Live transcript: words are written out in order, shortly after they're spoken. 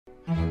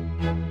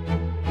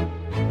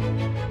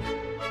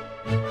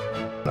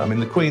I mean,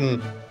 the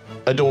Queen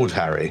adored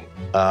Harry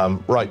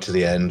right to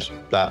the end.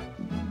 That,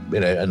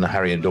 and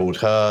Harry adored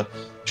her.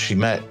 She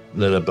met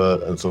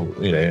Lilibet and thought,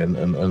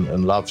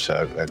 and loved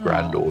her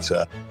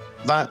granddaughter.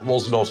 That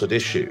was not at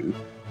issue.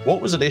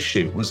 What was at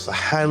issue was the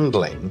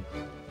handling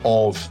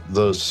of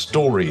the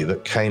story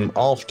that came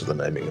after the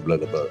naming of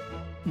Lilibet.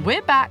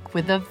 We're back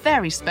with a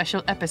very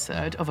special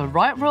episode of a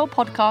Right Royal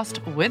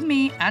podcast with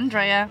me,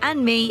 Andrea.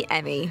 And me,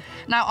 Emmy.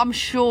 Now, I'm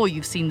sure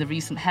you've seen the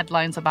recent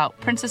headlines about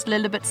Princess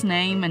Lilibet's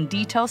name and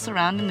details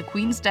surrounding the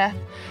Queen's death,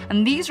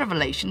 and these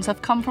revelations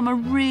have come from a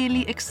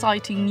really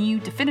exciting new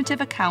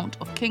definitive account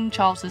of King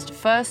Charles's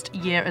first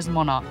year as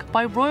monarch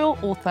by royal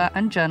author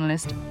and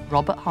journalist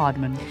Robert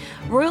Hardman.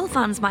 Royal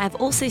fans might have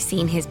also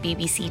seen his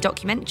BBC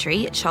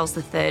documentary, Charles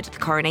III, The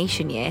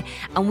Coronation Year,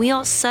 and we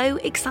are so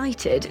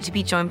excited to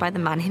be joined by the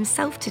man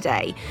himself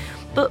today.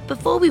 But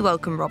before we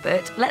welcome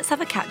Robert, let's have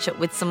a catch-up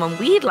with someone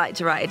we'd like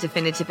to write a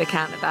definitive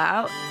account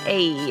about.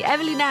 Hey,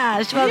 Emily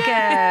Nash,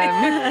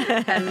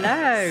 welcome.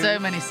 Hello. So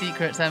many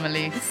secrets,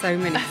 Emily. So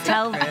many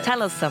secrets.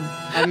 Tell us some.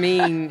 I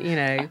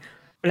mean,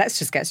 let's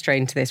just get straight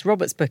into this.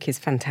 Robert's book is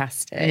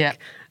fantastic. Yeah,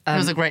 it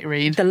was a great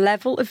read. The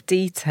level of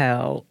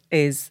detail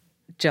is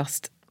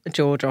just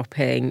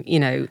jaw-dropping,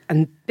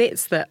 and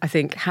bits that I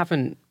think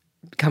haven't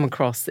come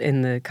across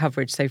in the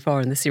coverage so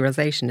far in the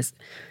serialisation is,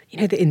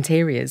 the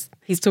interiors.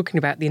 He's talking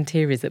about the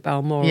interiors at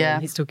Balmoral. Yeah.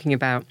 He's talking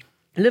about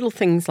little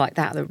things like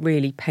that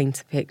really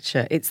paint a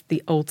picture. It's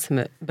the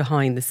ultimate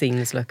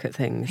behind-the-scenes look at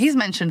things. He's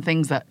mentioned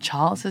things that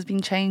Charles has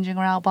been changing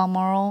around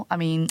Balmoral. I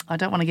mean, I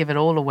don't want to give it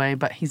all away,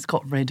 but he's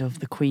got rid of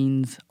the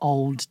Queen's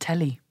old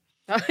telly.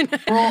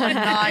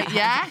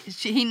 Yeah.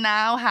 He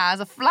now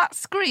has a flat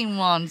screen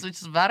one, which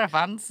is very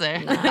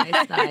fancy.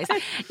 Nice.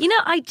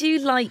 I do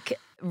like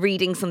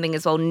reading something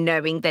as well,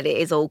 knowing that it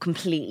is all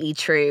completely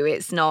true.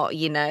 It's not,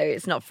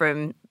 it's not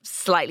from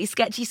slightly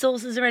sketchy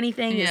sources or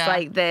anything. Yeah. It's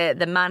like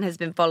the man has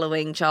been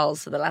following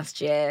Charles for the last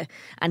year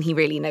and he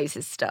really knows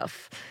his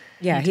stuff.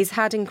 Yeah, he's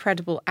had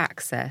incredible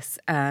access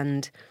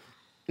and,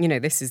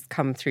 this has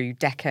come through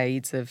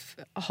decades of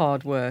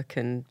hard work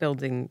and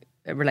building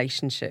a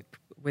relationship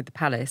with the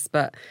palace,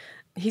 but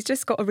he's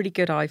just got a really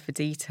good eye for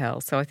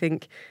detail. So I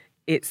think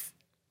it's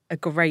a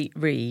great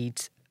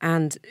read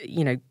and,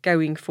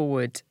 going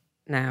forward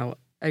now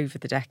over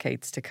the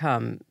decades to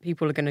come,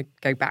 people are going to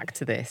go back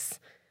to this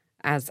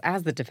as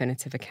the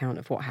definitive account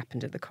of what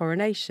happened at the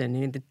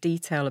coronation. The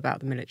detail about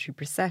the military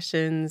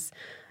processions,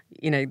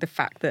 the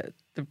fact that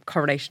the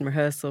coronation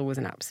rehearsal was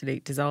an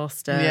absolute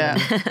disaster. Yeah.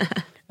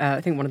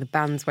 I think one of the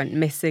bands went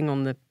missing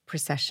on the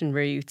procession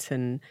route,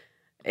 and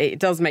it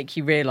does make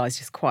you realise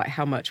just quite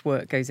how much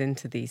work goes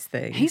into these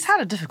things. He's had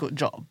a difficult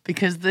job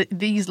because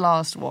these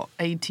last,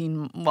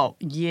 18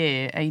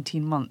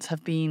 months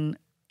have been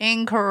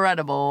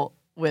incredible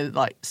with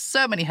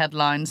so many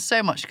headlines,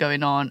 so much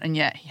going on, and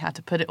yet he had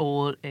to put it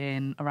all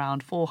in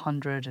around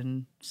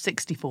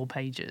 464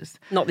 pages.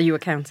 Not that you were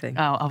counting.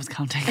 Oh, I was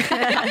counting.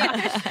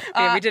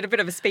 We did a bit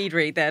of a speed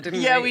read there, didn't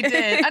we? Yeah, we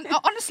did. And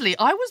honestly,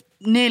 I was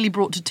nearly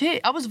brought to tears.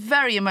 I was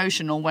very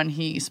emotional when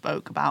he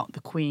spoke about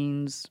the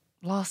Queen's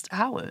last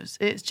hours.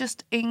 It's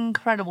just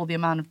incredible the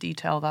amount of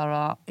detail there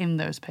are in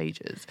those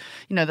pages.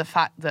 The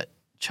fact that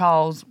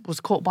Charles was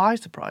caught by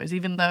surprise,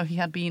 even though he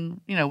had been,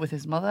 with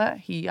his mother,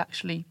 he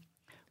actually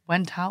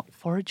went out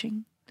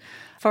foraging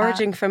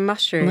for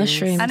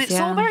mushrooms. And it's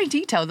all very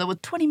detailed. There were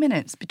 20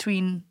 minutes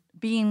between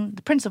being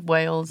the Prince of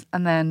Wales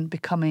and then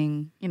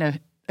becoming,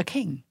 a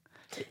king.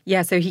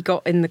 Yeah, so he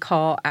got in the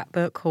car at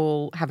Burke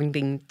Hall, having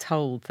been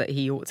told that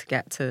he ought to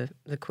get to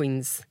the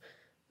Queen's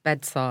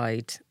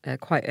bedside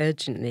quite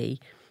urgently.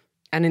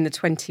 And in the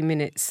 20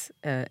 minutes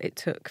it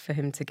took for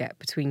him to get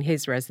between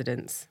his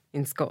residence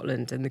in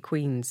Scotland and the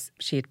Queen's,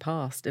 she had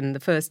passed. And the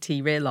first he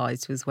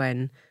realised was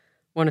when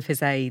one of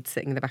his aides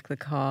sitting in the back of the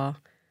car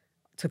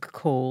took a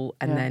call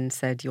and then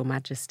said, "Your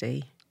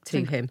Majesty,"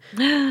 to him.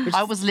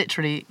 I was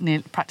literally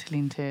practically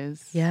in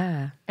tears.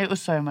 Yeah. It was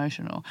so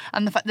emotional.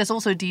 And the fact there's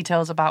also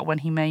details about when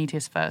he made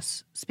his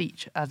first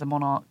speech as a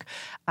monarch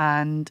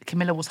and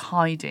Camilla was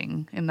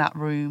hiding in that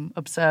room,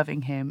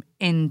 observing him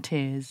in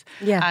tears.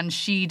 Yeah. And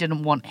she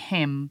didn't want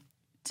him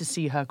to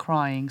see her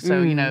crying.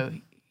 So,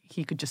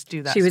 he could just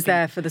do that. She was speech.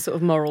 there for the sort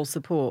of moral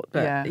support,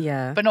 but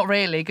yeah. But not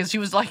really, because she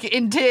was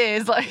in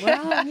tears. Well,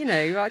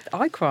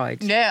 I cried.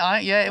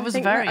 It was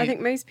very... I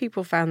think most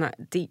people found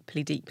that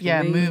deeply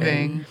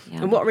moving.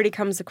 Yeah. And what really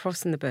comes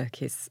across in the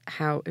book is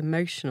how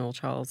emotional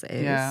Charles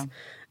is. Yeah.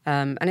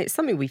 And it's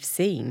something we've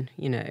seen,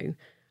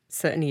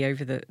 certainly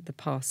over the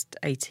past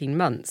 18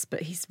 months,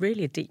 but he's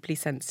really a deeply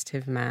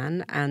sensitive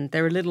man. And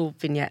there are little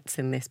vignettes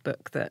in this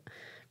book that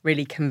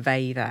really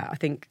convey that. I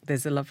think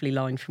there's a lovely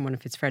line from one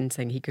of his friends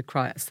saying he could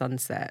cry at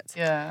sunset.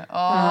 Yeah.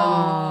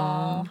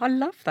 Oh, I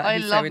love that.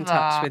 He's so in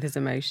touch that. with his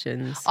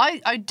emotions.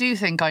 I do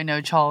think I know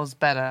Charles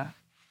better,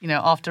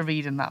 after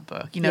reading that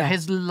book.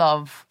 His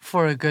love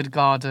for a good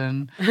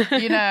garden,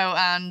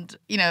 and,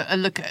 a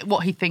look at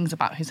what he thinks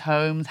about his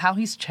homes, how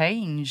he's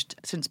changed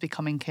since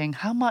becoming king,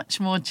 how much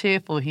more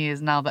cheerful he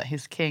is now that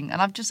he's king.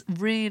 And I've just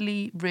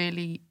really,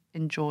 really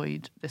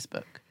enjoyed this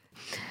book.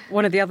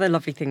 One of the other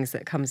lovely things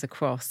that comes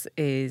across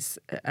is,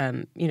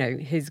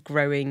 his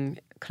growing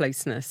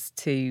closeness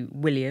to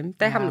William.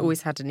 They haven't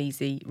always had an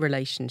easy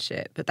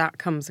relationship, but that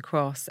comes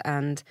across,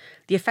 and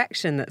the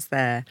affection that's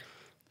there,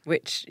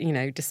 which,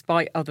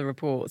 despite other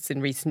reports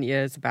in recent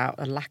years about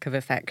a lack of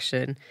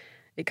affection,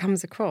 it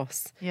comes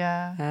across.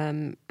 Yeah.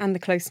 And the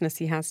closeness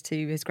he has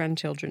to his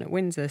grandchildren at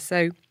Windsor.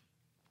 So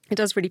it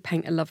does really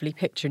paint a lovely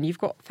picture, and you've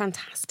got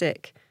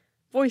fantastic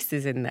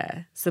voices in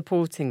there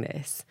supporting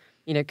this.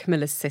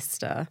 Camilla's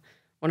sister,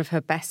 one of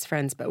her best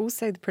friends, but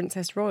also the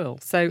Princess Royal.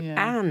 So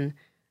Anne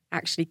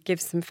actually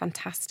gives some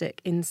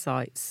fantastic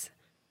insights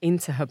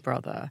into her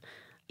brother,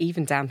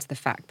 even down to the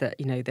fact that,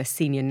 their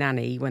senior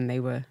nanny, when they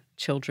were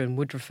children,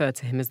 would refer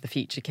to him as the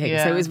future king.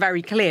 Yeah. So it was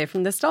very clear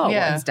from the start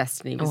what his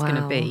destiny was going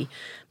to be.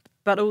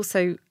 But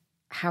also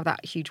how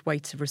that huge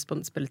weight of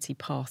responsibility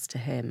passed to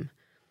him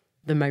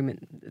the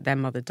moment their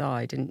mother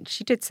died. And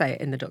she did say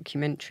it in the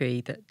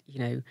documentary that,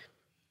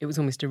 it was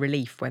almost a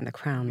relief when the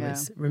crown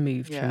was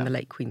removed from the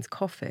late Queen's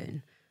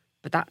coffin.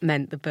 But that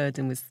meant the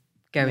burden was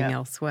going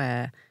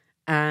elsewhere.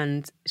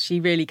 And she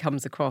really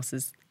comes across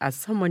as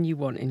someone you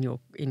want in your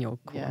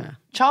corner.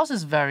 Charles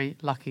is very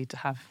lucky to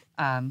have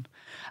Anne.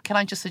 Can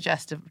I just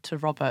suggest to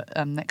Robert,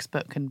 next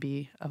book can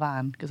be of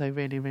Anne, because I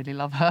really, really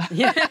love her.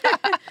 Yeah.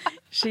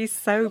 She's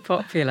so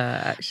popular,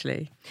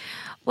 actually.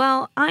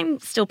 Well, I'm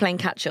still playing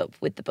catch up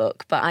with the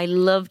book, but I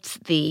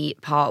loved the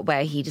part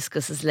where he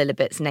discusses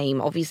Lilibet's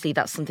name. Obviously,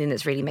 that's something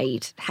that's really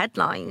made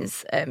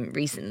headlines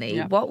recently.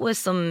 Yeah. What were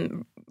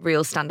some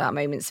real standout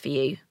moments for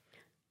you?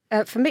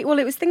 For me, well,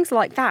 it was things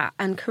like that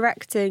and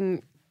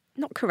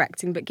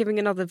but giving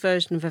another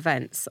version of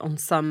events on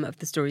some of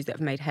the stories that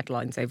have made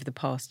headlines over the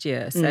past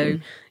year. So,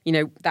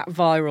 that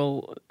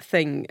viral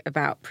thing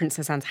about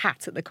Princess Anne's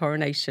hat at the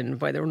coronation,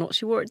 whether or not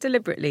she wore it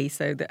deliberately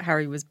so that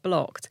Harry was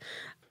blocked.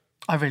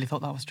 I really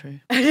thought that was true.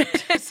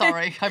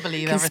 Sorry, I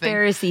believe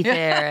Conspiracy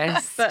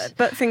theorists.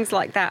 But things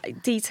like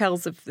that,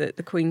 details of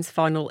the Queen's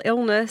final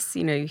illness,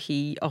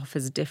 he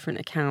offers a different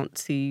account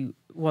to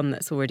one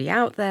that's already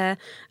out there.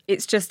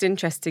 It's just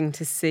interesting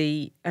to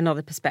see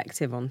another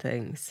perspective on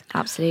things.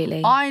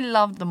 Absolutely. I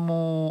loved the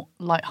more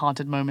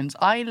lighthearted moments.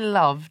 I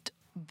loved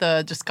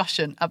the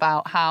discussion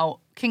about how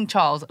King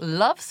Charles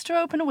loves to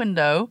open a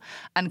window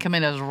and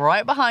Camilla's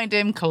right behind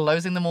him,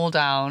 closing them all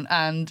down,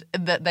 and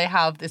that they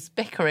have this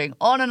bickering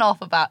on and off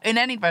about, in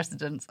any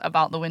residence,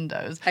 about the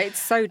windows.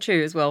 It's so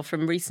true as well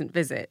from recent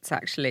visits,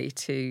 actually,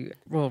 to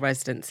royal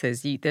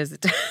residences. There's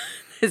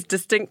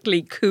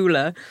distinctly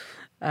cooler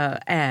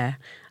air.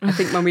 I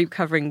think when we were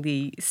covering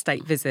the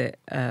state visit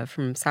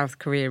from South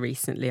Korea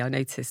recently, I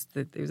noticed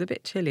that it was a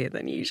bit chillier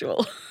than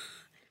usual.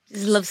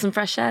 Just loves some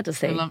fresh air,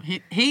 does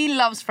he? He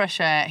loves fresh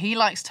air. He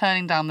likes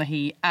turning down the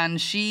heat, and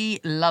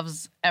she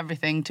loves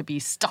everything to be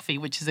stuffy,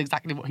 which is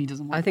exactly what he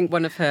doesn't want. I think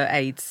one of her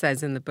aides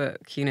says in the book,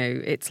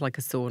 it's like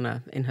a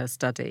sauna in her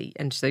study,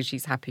 and so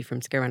she's happy for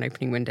him to go around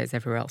opening windows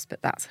everywhere else,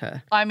 but that's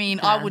her. I mean,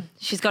 yeah.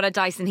 She's got a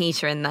Dyson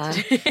heater in there.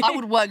 I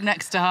would work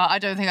next to her. I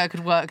don't think I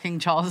could work King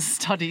Charles'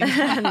 study.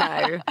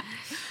 No.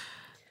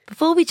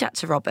 Before we chat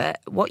to Robert,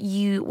 what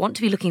you want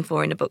to be looking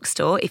for in a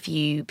bookstore if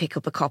you pick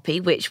up a copy,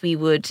 which we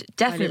would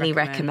definitely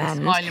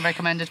recommend. Highly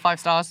recommended, 5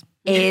 stars.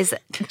 Is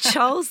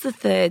Charles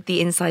III, The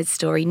Inside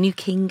Story, New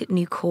King,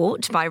 New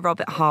Court by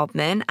Robert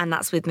Hardman, and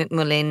that's with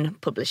Macmillan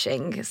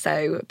Publishing.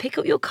 So pick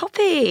up your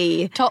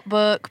copy. Top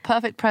book,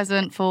 perfect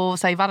present for,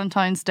 say,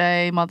 Valentine's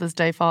Day, Mother's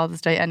Day,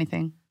 Father's Day,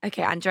 anything.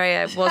 Okay,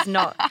 Andrea's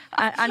not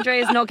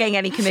getting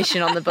any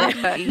commission on the book,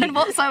 but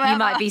whatsoever. You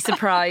might be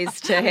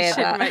surprised to hear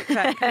that. Make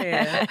that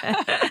clear.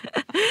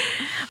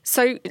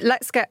 So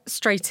let's get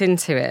straight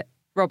into it.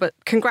 Robert,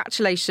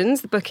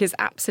 congratulations. The book is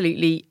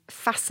absolutely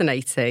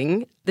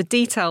fascinating. The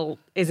detail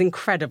is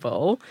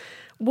incredible.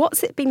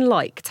 What's it been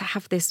like to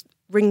have this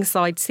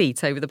ringside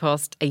seat over the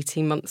past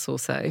 18 months or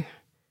so?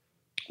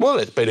 Well,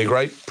 it's been a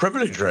great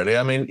privilege, really.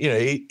 I mean,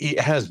 it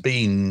has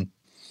been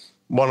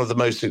one of the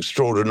most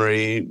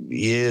extraordinary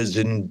years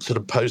in sort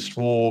of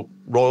post-war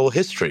royal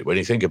history, when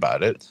you think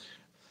about it.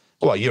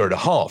 Well, a year and a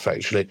half,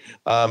 actually.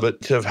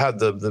 But to have had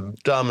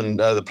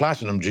the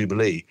Platinum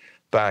Jubilee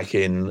back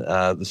in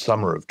the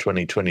summer of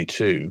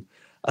 2022,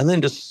 and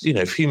then just,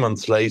 a few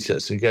months later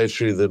to go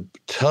through the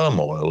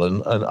turmoil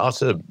and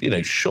utter,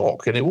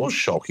 shock. And it was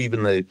shock,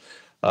 even though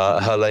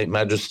Her Late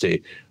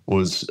Majesty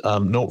was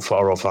not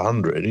far off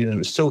 100.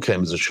 It still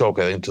came as a shock,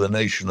 I think, to the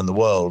nation and the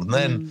world. And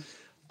then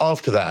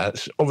after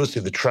that,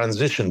 obviously the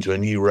transition to a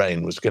new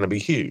reign was going to be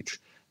huge.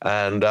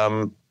 And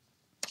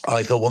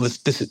I thought, well,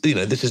 this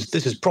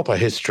is proper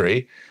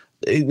history.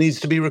 It needs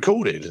to be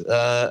recorded.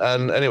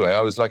 And anyway,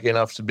 I was lucky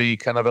enough to be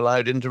kind of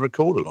allowed in to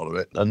record a lot of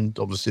it. And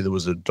obviously there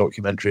was a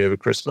documentary over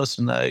Christmas,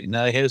 and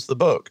now here's the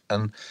book.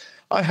 And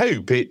I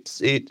hope look,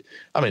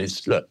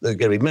 there are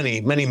going to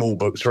be many more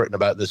books written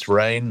about this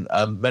reign.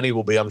 Many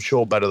will be, I'm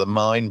sure, better than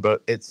mine,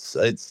 but it's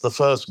the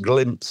first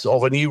glimpse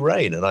of a new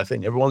reign. And I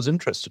think everyone's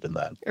interested in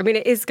that. I mean,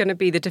 it is going to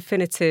be the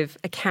definitive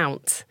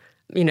account,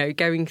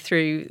 going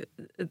through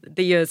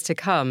the years to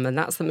come. And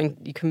that's something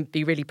you can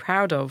be really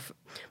proud of.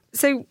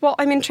 So what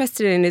I'm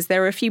interested in is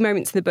there are a few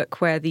moments in the book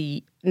where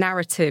the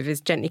narrative is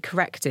gently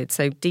corrected.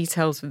 So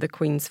details of the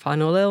Queen's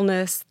final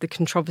illness, the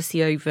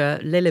controversy over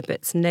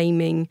Lilibet's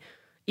naming,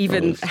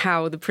 even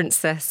how the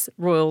Princess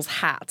Royal's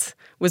hat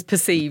was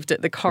perceived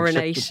at the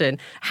coronation.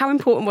 How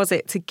important was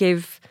it to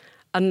give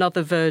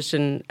another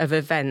version of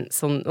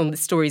events on the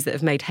stories that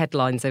have made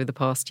headlines over the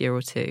past year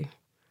or two?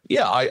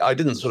 Yeah, I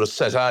didn't sort of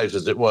set out,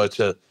 as it were,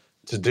 to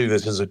do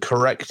this as a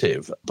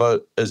corrective.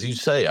 But as you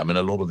say, I mean,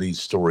 a lot of these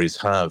stories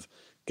have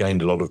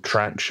gained a lot of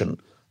traction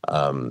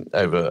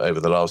over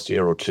the last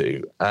year or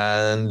two.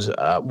 And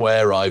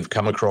where I've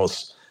come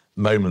across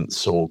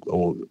moments or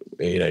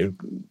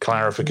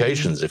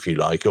clarifications, if you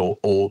like,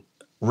 or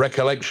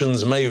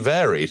recollections may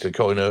vary, to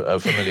coin a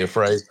familiar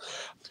phrase,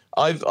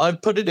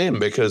 I've put it in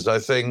because I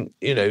think,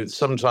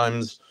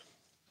 sometimes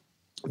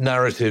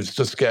narratives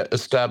just get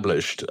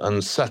established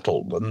and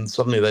settled and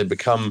suddenly they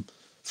become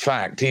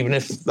fact, even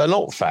if they're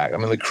not fact. I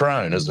mean, The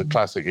Crown is a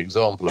classic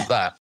example of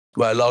that,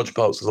 where large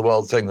parts of the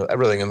world think that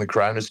everything in The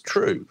Crown is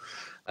true.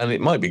 And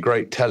it might be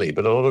great telly,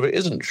 but a lot of it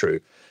isn't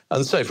true.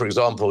 And so, for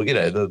example,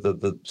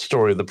 the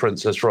story of the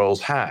Princess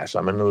Royal's hat.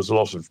 I mean, there was a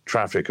lot of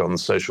traffic on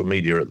social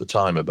media at the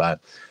time about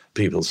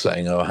people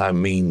saying, oh, how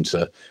mean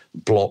to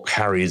block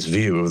Harry's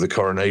view of the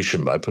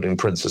coronation by putting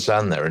Princess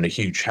Anne there in a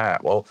huge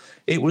hat. Well,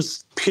 it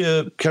was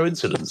pure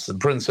coincidence. The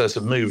princess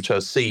had moved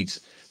her seat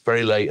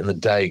very late in the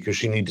day because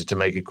she needed to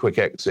make a quick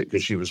exit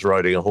because she was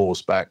riding a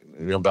horse back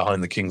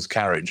behind the king's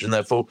carriage. And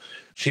therefore,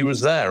 she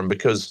was there. And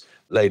because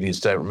ladies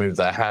don't remove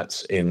their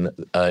hats in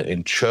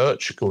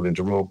church, according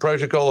to royal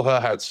protocol, her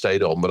hat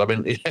stayed on. But I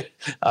mean,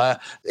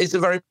 it's a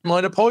very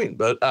minor point,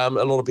 but a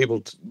lot of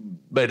people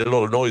made a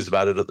lot of noise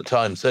about it at the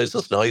time. So it's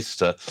just nice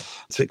to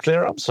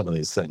clear up some of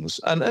these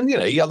things. And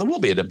there will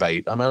be a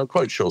debate. I mean, I'm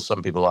quite sure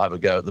some people will have a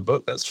go at the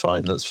book. That's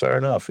fine. That's fair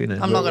enough. I'm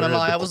not going to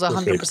lie. I was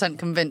 100%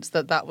 convinced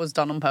that was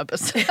done on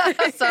purpose.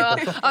 So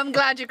I'm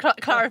glad you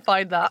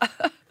clarified that.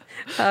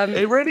 I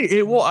was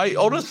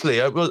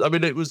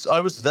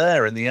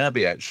there in the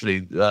Abbey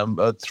actually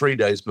 3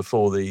 days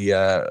before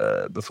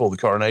the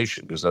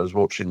coronation because I was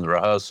watching the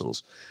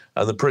rehearsals,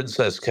 and the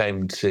princess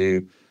came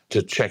to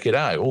check it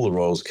out. All the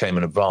royals came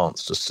in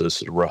advance just to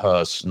sort of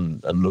rehearse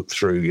and look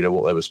through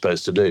what they were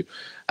supposed to do,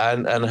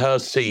 and her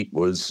seat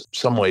was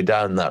some way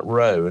down that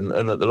row, and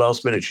at the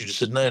last minute she just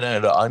said, no,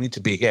 look, I need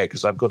to be here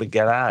because I've got to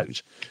get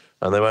out.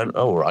 And they went,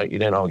 oh, right, you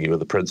don't argue with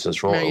the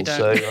Princess Royal. No, you don't.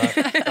 So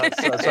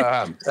that's how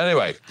I am.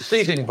 Anyway,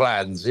 seating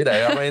plans,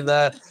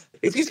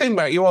 if you think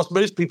back, you ask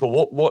most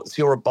people, what's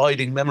your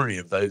abiding memory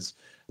of those,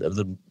 of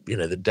the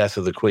death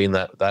of the Queen,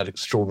 that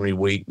extraordinary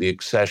week, the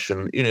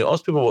accession,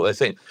 ask people what they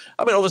think.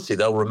 I mean, obviously,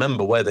 they'll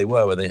remember where they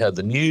were when they heard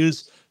the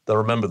news. They'll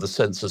remember the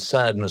sense of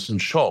sadness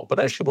and shock. But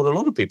actually, what a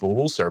lot of people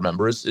will also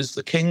remember is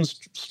the King's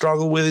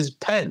struggle with his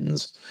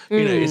pens.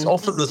 It's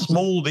often the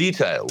small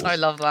details. I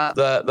love that.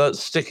 That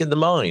stick in the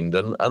mind.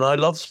 And I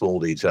love small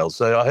details.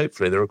 So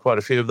hopefully there are quite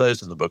a few of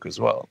those in the book as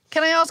well.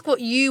 Can I ask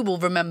what you will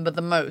remember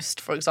the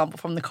most, for example,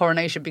 from the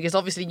coronation? Because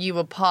obviously you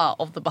were part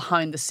of the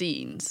behind the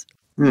scenes.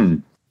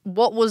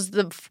 What was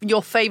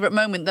your favourite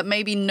moment that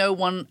maybe no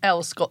one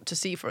else got to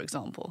see, for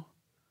example?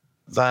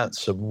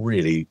 That's a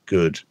really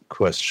good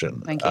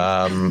question. Thank you.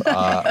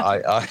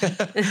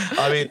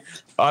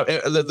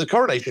 The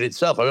coronation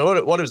itself. I mean,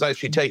 what was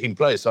actually taking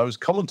place? I was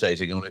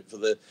commentating on it for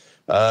the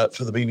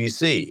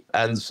BBC,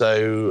 and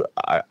so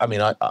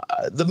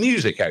the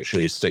music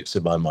actually sticks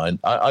in my mind.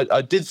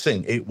 I did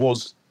think it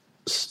was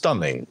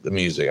stunning. The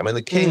music. I mean,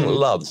 the King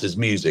loves his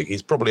music.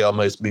 He's probably our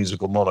most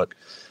musical monarch.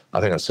 I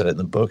think I said it in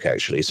the book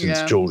actually.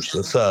 Since George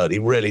III, he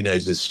really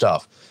knows his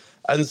stuff.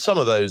 And some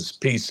of those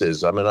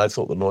pieces, I mean, I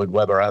thought the Lloyd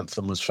Webber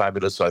anthem was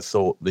fabulous. I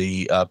thought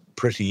the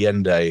Priti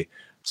Yende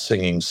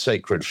singing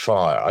Sacred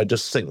Fire, I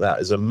just think that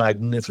is a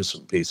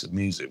magnificent piece of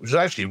music, which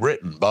was actually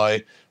written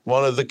by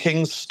one of the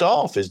King's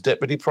staff. His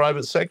Deputy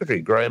Private Secretary,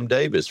 Graham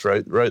Davis,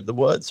 wrote the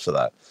words for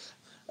that.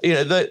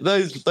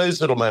 Those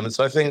little moments,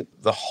 I think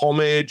the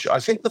homage, I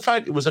think the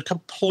fact it was a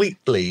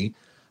completely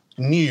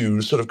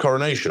new sort of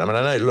coronation. I mean,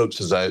 I know it looks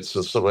as though it's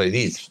sort of it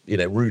is,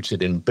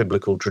 rooted in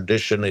biblical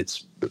tradition.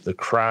 It's the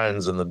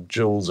crowns and the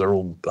jewels are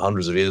all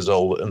hundreds of years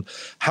old. And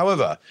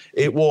however,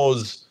 it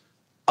was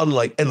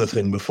unlike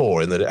anything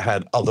before in that it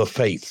had other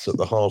faiths at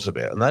the heart of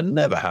it. And that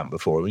never happened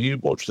before. When you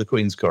watch the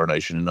Queen's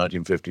coronation in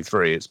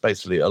 1953, it's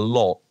basically a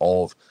lot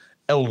of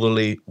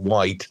elderly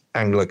white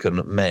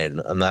Anglican men,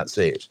 and that's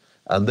it.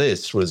 And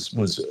this was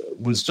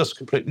just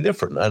completely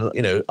different. And,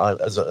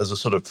 as a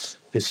sort of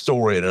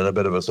historian and a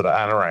bit of a sort of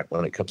anorak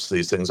when it comes to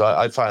these things,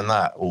 I find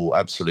that all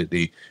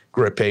absolutely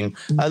gripping.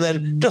 And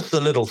then just the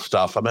little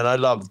stuff. I mean, I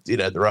love,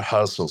 the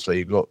rehearsals where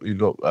you've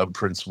got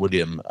Prince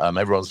William.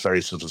 Everyone's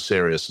very sort of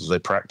serious as they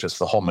practice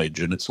the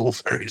homage, and it's all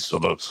very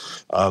sort of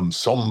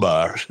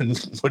somber.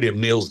 And William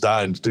kneels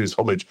down to do his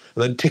homage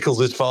and then tickles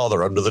his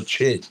father under the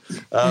chin.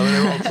 And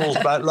everyone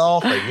falls back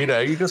laughing.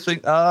 You just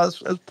think,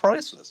 it's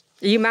priceless.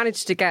 You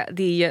managed to get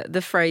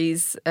the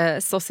phrase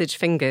sausage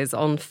fingers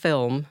on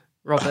film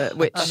Robert,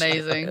 which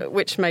Amazing.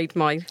 which made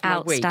my week.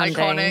 Outstanding.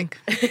 Iconic.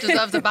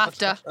 Deserves a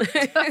BAFTA.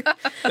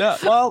 Yeah,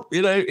 well,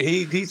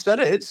 he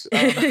said it.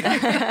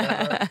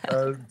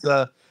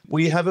 And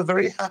we have a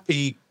very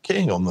happy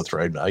king on the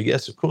throne now.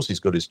 Yes, of course,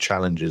 he's got his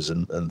challenges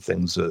and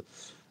things that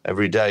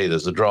every day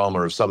there's a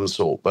drama of some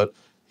sort. But,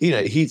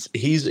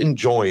 he's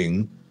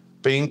enjoying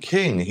being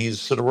king. He's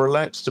sort of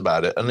relaxed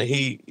about it. And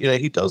they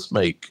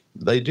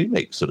do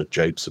make sort of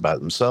jokes about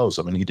themselves.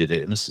 I mean, he did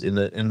it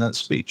in that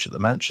speech at the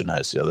Mansion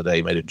House the other day.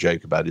 He made a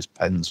joke about his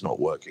pens not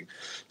working.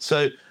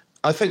 So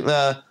I think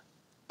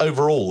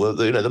overall,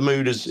 the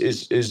mood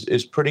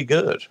is pretty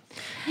good.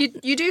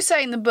 You do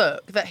say in the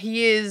book that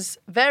he is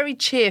very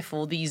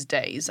cheerful these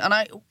days. And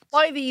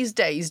by these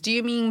days, do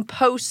you mean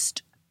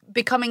post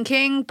becoming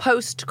king,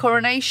 post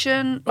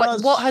coronation?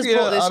 Like, what has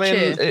brought this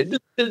cheer?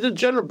 It's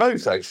general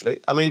both, actually.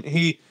 I mean,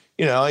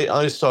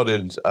 I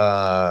started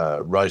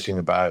writing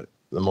about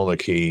the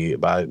monarchy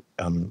about.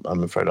 I'm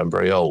afraid I'm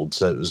very old,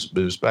 so it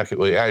was back at.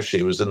 Well, actually,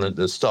 it was in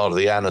the start of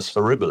the Annus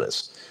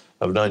Horribilis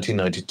of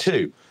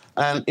 1992.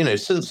 And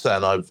since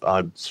then, I've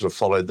sort of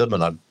followed them,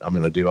 and I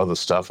do other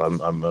stuff.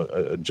 I'm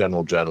a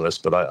general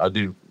journalist, but I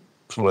do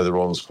follow the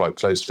royals quite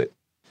closely.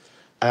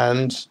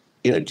 And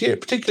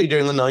particularly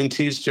during the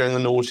 90s, during the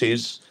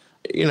noughties,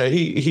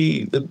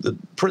 the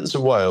Prince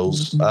of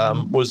Wales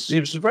was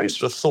a very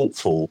sort of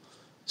thoughtful,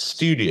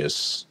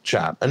 studious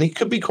chap, and he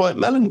could be quite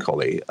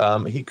melancholy.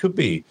 He could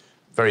be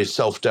very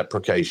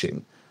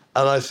self-deprecating,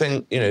 and I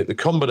think the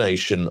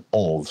combination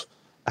of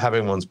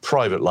having one's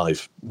private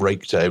life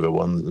raked over,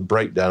 the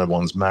breakdown of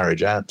one's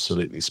marriage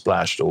absolutely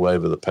splashed all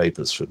over the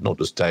papers for not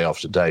just day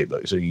after day,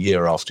 but sort of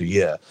year after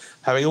year,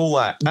 having all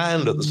that,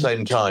 and at the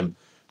same time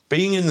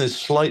being in this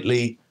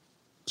slightly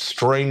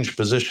strange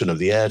position of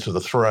the heir to the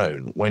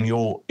throne when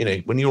you're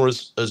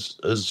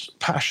as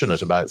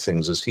passionate about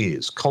things as he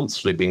is,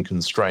 constantly being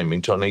constrained,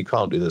 being told, no, you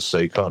can't do this, so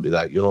you can't do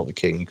that, you're not the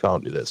king, you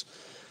can't do this.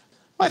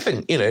 I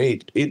think,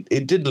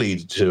 it did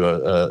lead to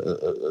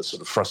a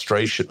sort of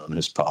frustration on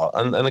his part,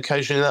 and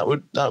occasionally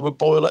that would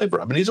boil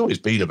over. I mean, he's always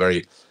been a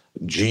very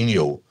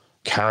genial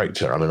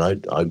character. I mean,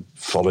 I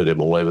followed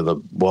him all over the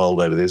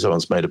world over this. I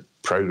once made a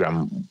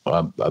program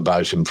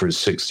about him for his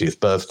 60th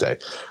birthday.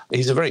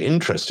 He's a very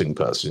interesting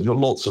person. He's got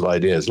lots of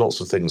ideas,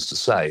 lots of things to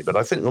say. But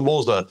I think there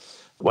was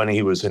when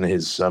he was in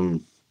his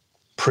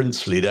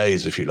princely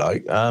days, if you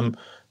like,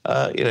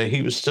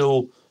 he was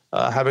still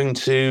having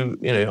to,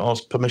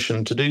 ask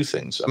permission to do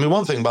things. I mean,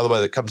 one thing, by the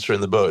way, that comes through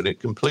in the book, and it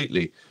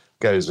completely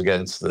goes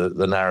against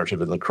the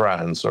narrative in The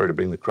Crown. Sorry to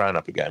bring The Crown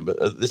up again,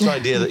 but this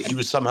idea that he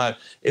was somehow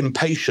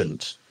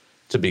impatient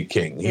to be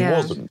king. He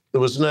wasn't.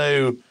 There was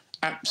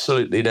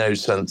absolutely no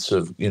sense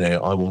of,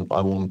 I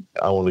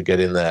want to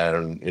get in there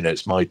and,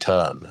 it's my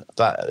turn.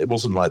 That it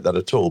wasn't like that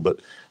at all.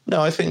 But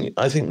no, I think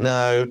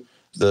now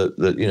that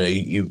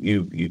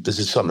this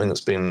is something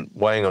that's been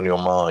weighing on your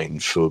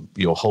mind for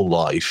your whole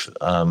life,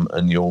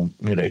 and you're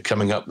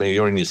coming up,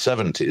 you're in your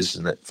 70s,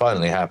 and it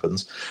finally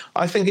happens.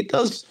 I think it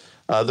does.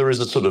 There is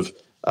a sort of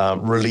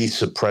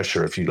release of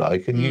pressure, if you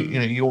like, and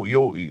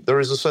there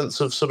is a sense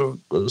of sort of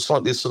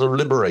slightly sort of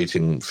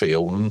liberating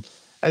feel. And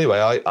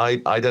anyway,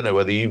 I don't know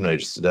whether you've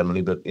noticed it,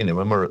 Emily, but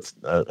when we're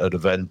at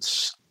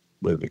events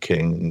with the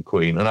King and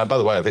Queen, and by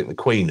the way, I think the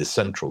Queen is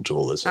central to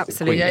all this.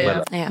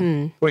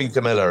 Absolutely, Queen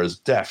Camilla has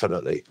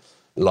definitely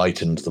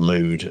lightened the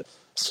mood.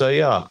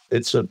 So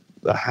it's a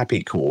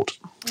happy court.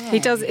 He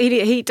does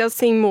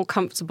seem more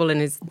comfortable in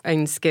his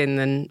own skin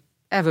than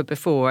ever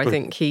before. I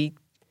think he.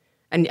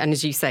 And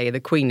as you say, the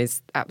Queen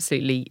is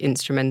absolutely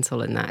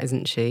instrumental in that,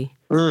 isn't she?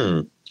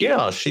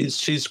 Yeah,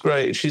 she's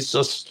great. She's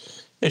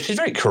just she's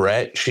very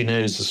correct. She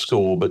knows the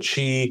score, but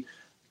she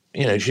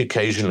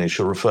occasionally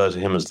she'll refer to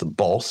him as the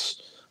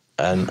boss,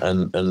 and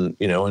when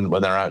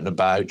they're out and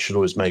about, she'll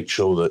always make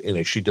sure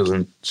that she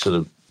doesn't sort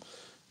of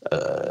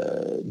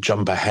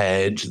jump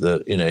ahead.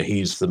 That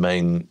he's the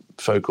main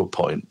focal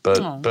point, but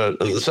at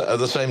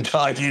the same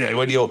time,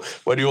 when you're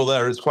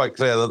there, it's quite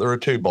clear that there are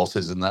two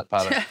bosses in that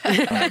palace.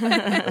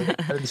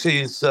 And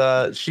she's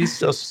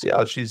just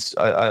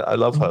I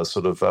love her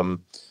sort of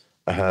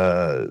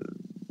her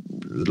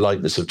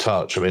lightness of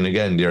touch. I mean,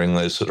 again, during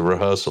those sort of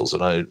rehearsals,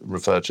 and I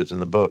refer to it in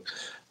the book,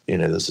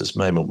 there's this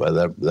moment where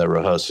they're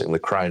rehearsing the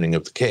crowning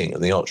of the king,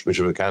 and the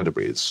Archbishop of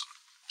Canterbury is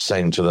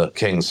saying to the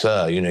king,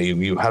 sir,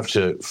 you have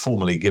to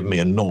formally give me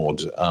a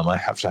nod. I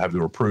have to have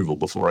your approval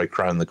before I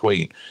crown the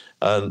queen.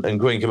 And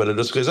Queen Camilla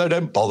just goes, oh,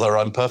 don't bother.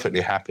 I'm perfectly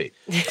happy.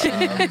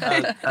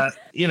 I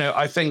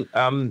think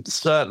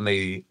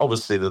certainly,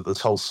 obviously, that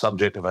this whole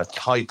subject of a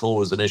title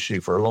was an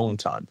issue for a long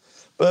time.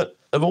 But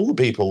of all the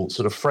people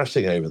sort of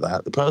fretting over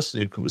that, the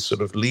person who was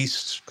sort of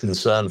least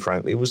concerned,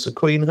 frankly, was the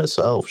Queen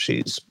herself.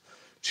 She's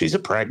a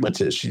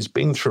pragmatist. She's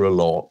been through a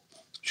lot.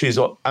 She's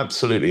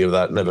absolutely of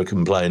that never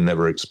complain,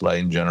 never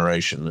explain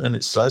generation. And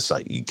it's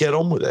like, you get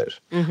on with it.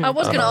 Mm-hmm. I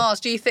was going to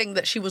ask, do you think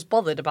that she was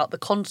bothered about the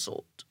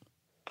consort?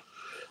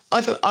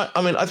 I think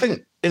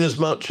in as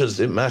much as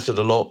it mattered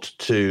a lot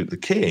to the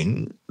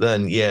king,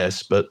 then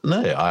yes, but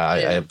no,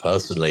 I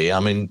personally,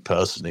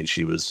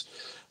 she was,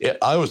 I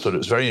always thought it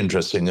was very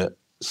interesting that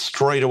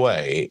straight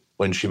away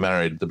when she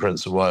married the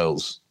Prince of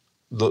Wales,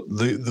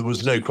 there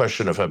was no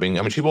question of her being.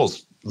 I mean, she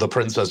was the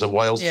Princess of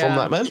Wales from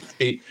that moment.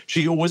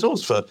 She always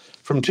was.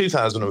 From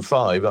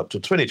 2005 up to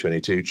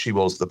 2022, she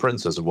was the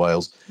Princess of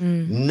Wales.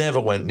 Never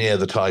went near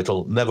the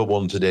title. Never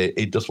wanted it.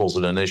 It just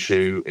wasn't an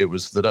issue. It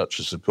was the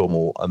Duchess of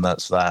Cornwall, and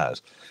that's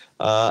that.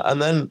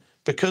 And then,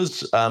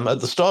 because at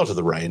the start of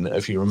the reign,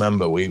 if you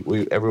remember,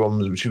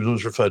 she was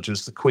always referred to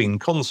as the Queen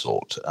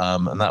Consort,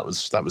 and that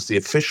was the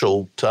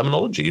official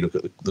terminology. You look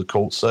at the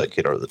court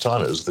circular at the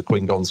time; it was the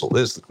Queen Consort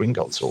this, the Queen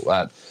Consort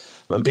that.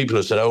 And people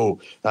have said, "Oh,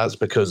 that's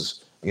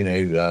because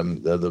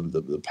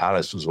the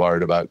palace was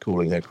worried about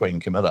calling her Queen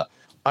Camilla."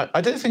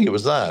 I don't think it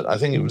was that. I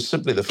think it was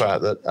simply the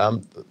fact that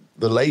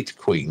the late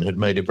Queen had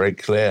made it very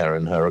clear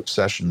in her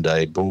Accession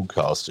Day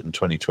broadcast in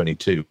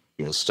 2022,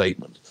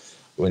 statement,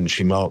 when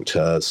she marked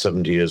her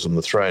 70 years on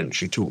the throne.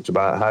 She talked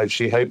about how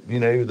she hoped,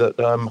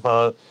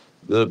 that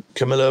the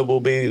Camilla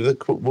will be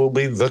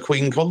the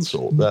Queen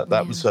Consort.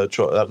 That was her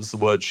choice. That was the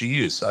word she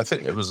used. I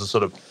think it was a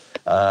sort of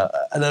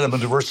an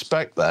element of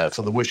respect there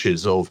for the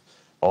wishes of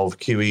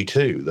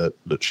QE2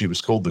 that she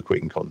was called the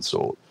Queen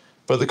Consort.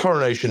 But the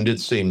coronation did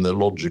seem the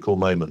logical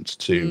moment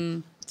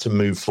to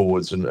move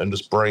forwards and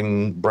just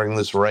bring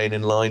this reign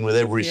in line with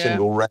every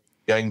single reign,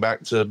 going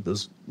back to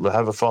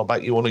however far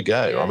back you want to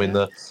go. I mean,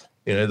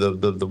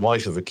 the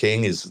wife of a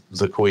king is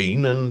the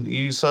Queen, and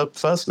you use her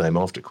first name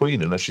after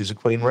Queen unless she's a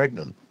Queen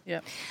Regnant.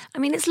 Yeah. I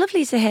mean, it's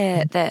lovely to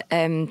hear that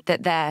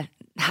that they're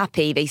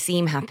happy, they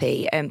seem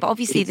happy, but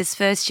obviously this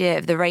first year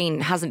of the reign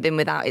hasn't been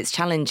without its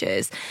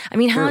challenges. I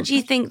mean, how do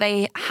you think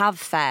they have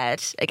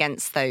fared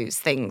against those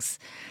things?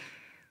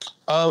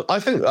 I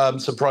think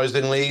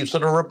surprisingly,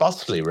 sort of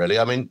robustly, really.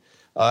 I mean,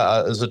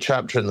 there's a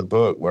chapter in the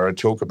book where I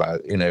talk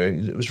about,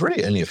 it was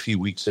really only a few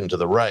weeks into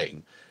the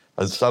reign,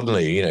 and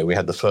suddenly, we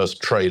had the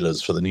first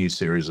trailers for the new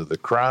series of The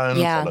Crown,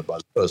 followed by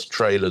the first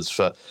trailers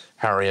for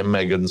Harry and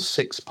Meghan's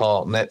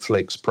 6-part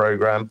Netflix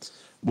program,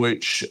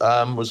 which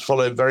was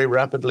followed very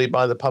rapidly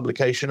by the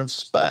publication of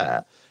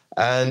Spare.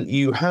 And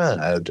you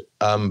had,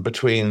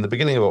 between the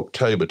beginning of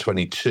October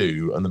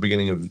 22 and the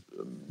beginning of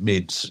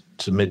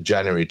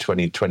mid-January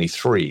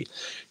 2023,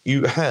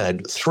 you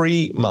had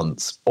 3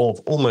 months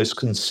of almost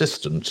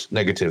consistent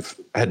negative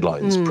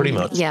headlines, pretty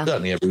much,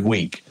 certainly every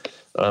week,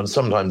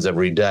 sometimes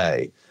every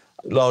day,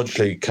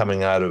 largely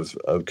coming out of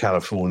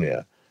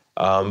California,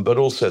 but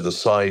also the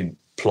side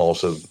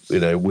plot of,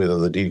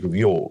 with the Duke of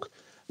York.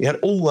 You had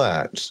all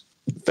that.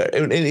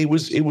 And it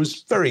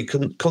was very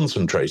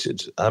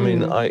concentrated. I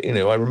mean, I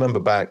remember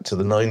back to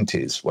the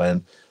 90s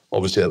when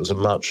obviously that was a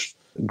much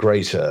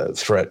greater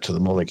threat to the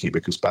monarchy,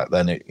 because back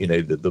then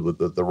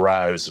the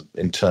rows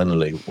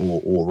internally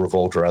all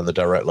revolved around the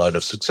direct line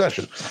of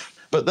succession.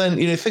 But then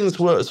things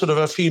were sort of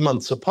a few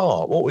months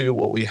apart. What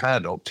we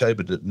had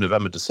October,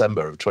 November,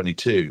 December of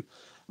 22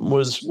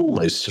 was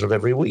almost sort of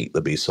every week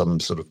there'd be some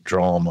sort of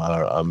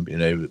drama,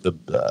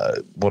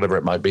 whatever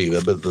it might be,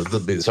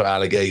 the sort of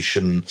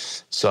allegation,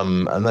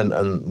 and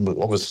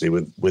obviously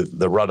with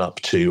the run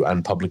up to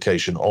and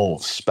publication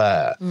of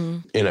Spare,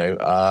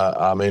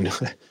 I mean,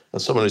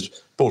 as someone who's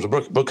bought a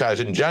book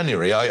out in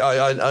January,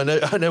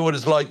 I know what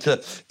it's like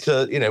to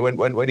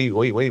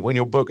when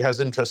your book has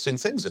interesting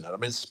things in it. I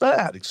mean, Spare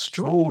had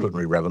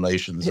extraordinary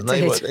revelations, and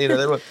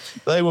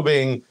they were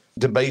being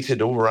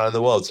debated all around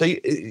the world. So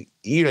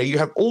you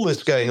have all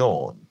this going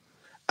on,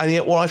 and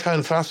yet what I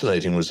found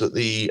fascinating was that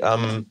the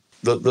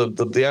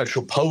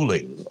actual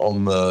polling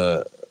on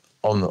the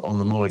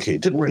monarchy,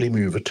 it didn't really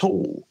move at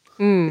all.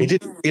 It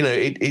didn't.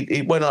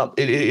 It went up.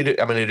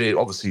 It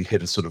obviously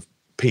hit a sort of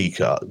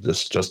peak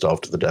just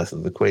after the death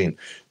of the Queen,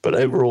 but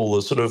overall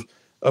the sort of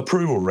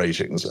approval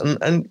ratings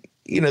and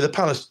the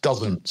palace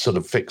doesn't sort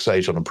of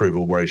fixate on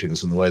approval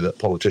ratings in the way that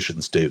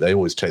politicians do. They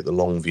always take the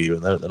long view,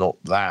 and they're not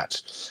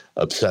that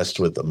obsessed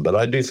with them. But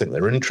I do think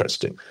they're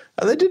interesting.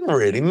 And they didn't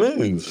really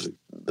move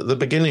at the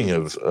beginning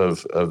of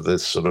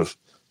this sort of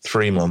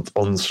 3-month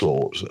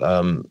onslaught.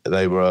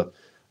 They were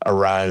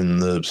around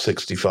the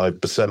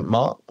 65%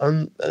 mark,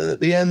 and at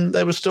the end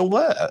they were still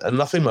there, and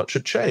nothing much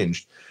had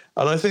changed.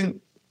 And I think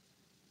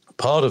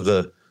part of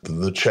the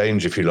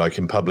change, if you like,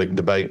 in public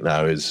debate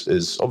now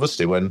is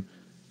obviously when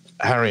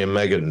Harry and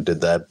Meghan did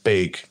their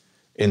big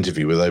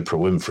interview with Oprah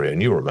Winfrey,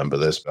 and you remember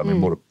this. I mean,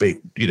 what a big,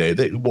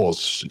 it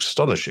was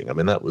astonishing. I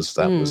mean, that was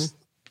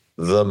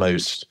the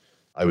most,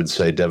 I would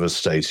say,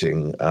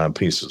 devastating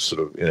piece of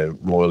sort of,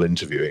 royal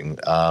interviewing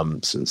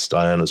since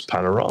Diana's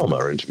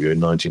Panorama interview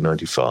in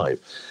 1995.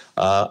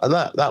 And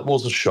that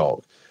was a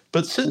shock.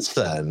 But since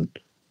then,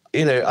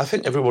 I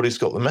think everybody's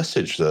got the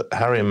message that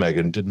Harry and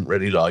Meghan didn't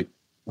really like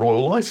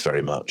royal life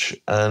very much,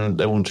 and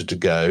they wanted to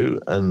go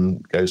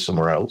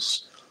somewhere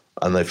else.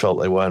 And they felt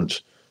they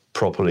weren't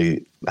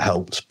properly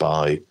helped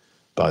by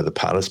the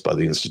palace, by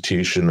the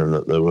institution, and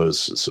that there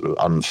was sort of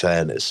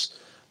unfairness.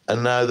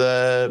 And now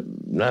they're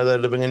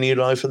living a new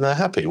life and they're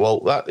happy.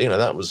 Well,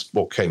 that was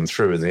what came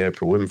through in the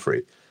Oprah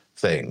Winfrey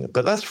thing.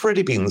 But that's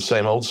really been the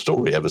same old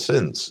story ever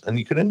since. And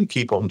you can only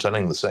keep on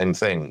telling the same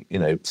thing,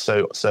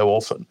 so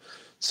often.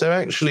 So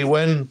actually,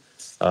 when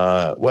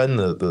when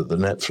the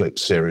Netflix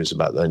series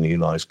about their new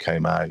life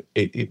came out,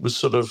 it was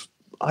sort of,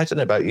 I don't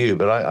know about you,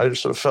 but I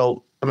just sort of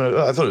felt, I mean,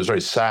 I thought it was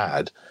very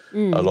sad,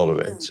 a lot of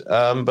it.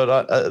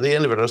 But at the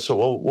end of it, I thought,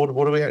 well,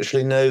 what do we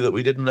actually know that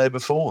we didn't know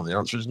before? And the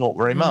answer is not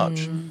very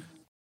much.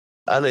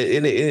 And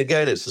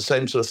again, it's the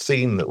same sort of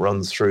theme that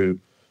runs through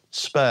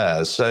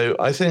Spare. So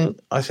I think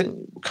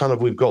kind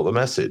of we've got the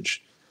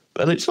message.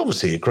 And it's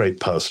obviously a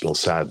great personal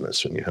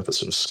sadness when you have a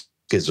sort of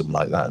schism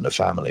like that in a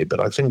family. But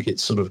I think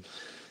it's sort of,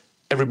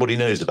 everybody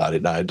knows about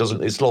it now.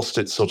 It's lost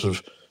its sort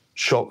of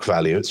shock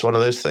value. It's one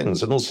of those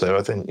things. And also,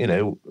 I think,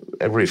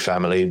 every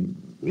family,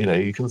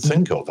 you can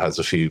think of has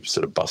a few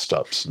sort of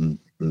bust-ups and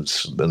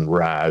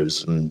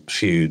rows and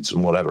feuds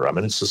and whatever. I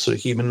mean, it's just sort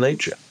of human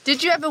nature.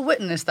 Did you ever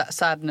witness that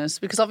sadness?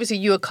 Because obviously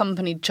you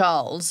accompanied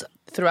Charles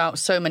throughout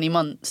so many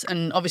months,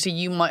 and obviously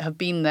you might have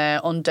been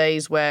there on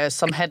days where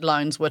some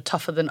headlines were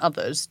tougher than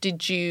others.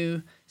 Did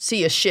you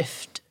see a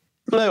shift?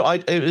 No,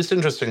 it's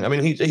interesting. I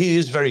mean, he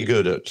is very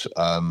good at,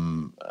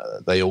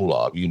 they all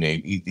are,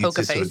 he's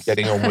just sort of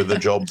getting on with the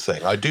job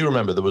thing. I do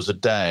remember there was a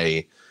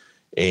day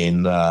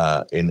in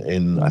I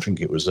think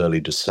it was early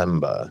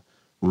December,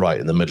 right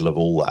in the middle of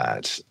all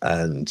that.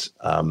 And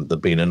there'd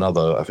been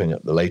another, I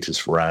think the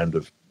latest round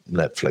of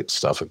Netflix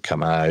stuff had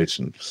come out,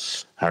 and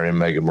Harry and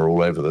Meghan were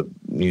all over the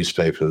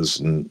newspapers,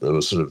 and there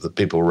was sort of the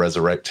people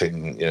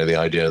resurrecting, the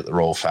idea that the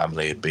royal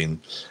family had been,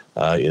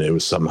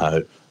 was somehow,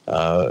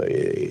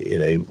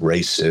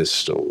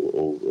 racist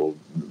or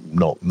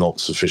not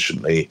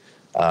sufficiently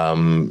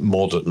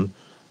modern.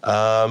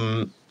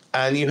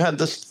 And you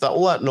had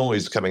all that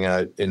noise coming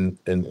out in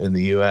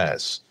the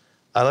US.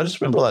 And I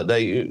just remember that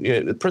day,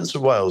 the Prince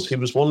of Wales, he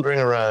was wandering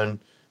around.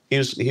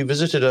 He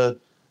visited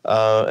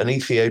an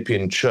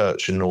Ethiopian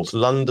church in North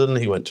London.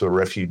 He went to a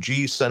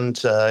refugee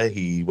centre.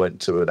 He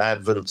went to an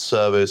Advent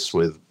service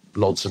with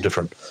lots of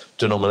different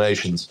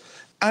denominations.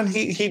 And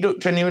he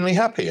looked genuinely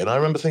happy. And I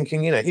remember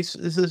thinking, this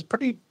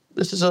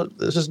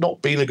has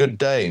not been a good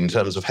day in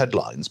terms of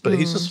headlines, but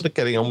he's just sort of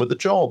getting on with the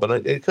job.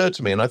 And it occurred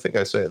to me, and I think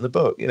I say it in the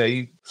book,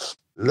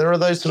 there are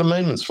those sort of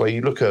moments where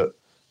you look at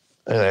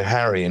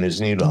Harry in his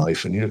new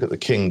life, and you look at the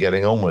king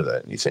getting on with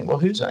it, and you think, well,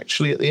 who's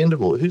actually at the end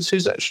of all?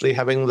 Who's actually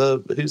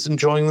who's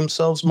enjoying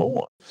themselves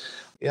more?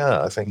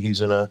 Yeah, I think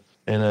he's in a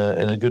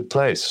good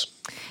place.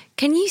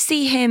 Can you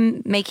see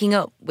him making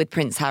up with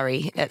Prince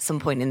Harry at some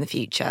point in the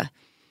future?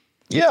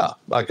 Yeah,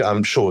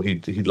 I'm sure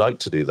he'd like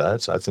to do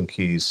that. I think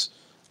he's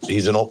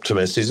an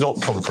optimist. He's not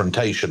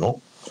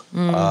confrontational.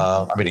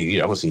 I mean, he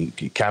obviously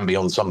he can be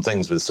on some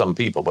things with some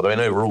people, but I mean,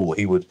 overall,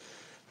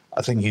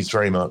 I think he's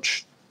very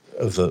much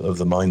of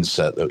the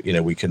mindset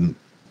that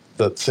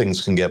that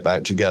things can get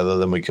back together,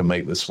 then we can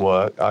make this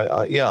work.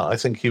 I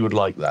think he would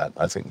like that.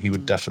 I think he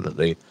would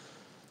definitely.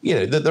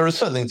 There are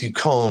certain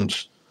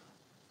things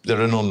that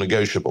are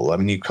non-negotiable. I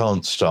mean, you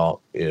can't start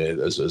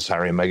as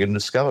Harry and Meghan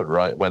discovered,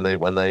 right? When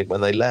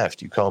they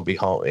left, you can't be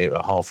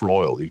half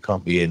royal. You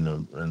can't be in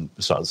and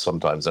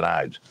sometimes an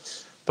out.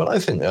 But I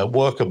think a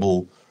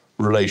workable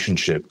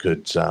relationship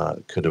could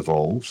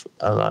evolve,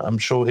 and I'm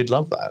sure he'd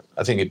love that.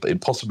 I think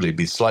it'd possibly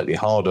be slightly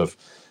harder,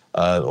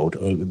 or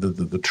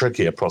the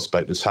trickier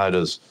prospect is how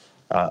do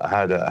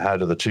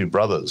the two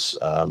brothers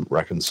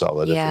reconcile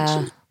their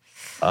differences?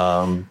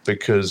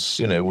 Because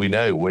we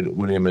know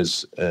William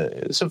is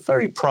a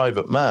very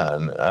private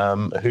man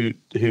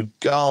who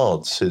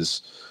guards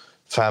his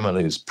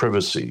family's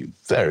privacy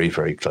very,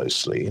 very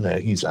closely.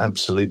 He's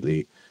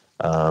absolutely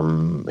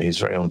he's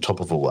very on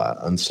top of all that,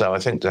 and so I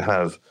think to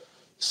have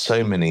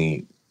so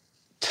many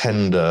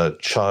tender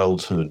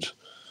childhood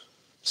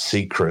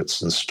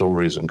secrets and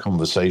stories and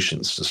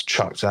conversations just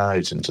chucked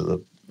out into the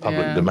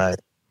public domain,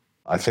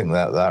 I think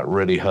that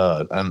really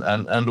hurt,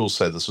 and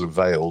also the sort of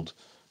veiled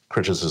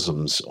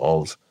criticisms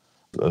of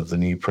the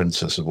new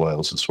Princess of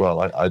Wales as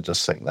well. I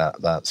just think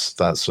that's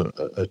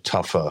a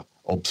tougher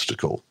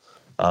obstacle.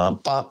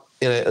 But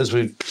as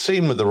we've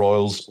seen with the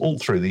royals all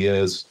through the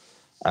years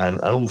and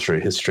all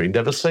through history,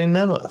 never say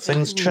never.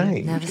 Things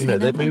change.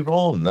 They move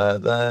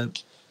on.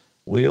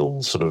 We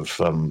all sort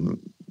of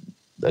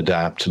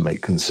adapt and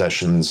make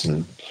concessions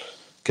and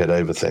get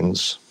over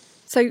things.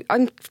 So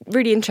I'm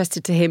really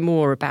interested to hear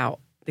more about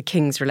the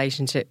King's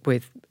relationship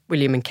with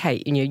William and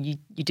Kate. You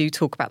do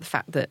talk about the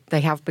fact that they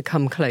have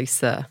become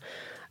closer,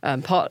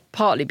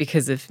 partly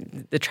because of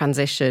the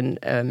transition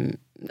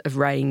of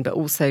reign, but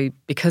also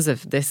because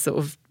of this sort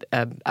of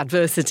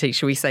adversity,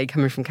 shall we say,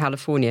 coming from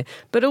California.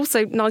 But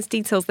also nice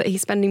details that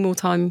he's spending more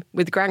time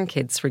with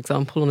grandkids, for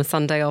example, on a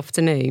Sunday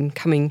afternoon,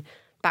 coming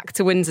back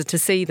to Windsor to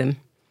see them.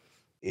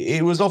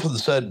 It was often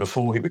said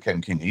before he became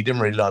king, he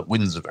didn't really like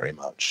Windsor very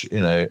much.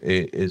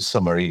 It's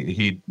somewhere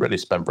he really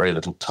spent very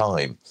little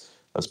time.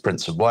 As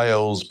Prince of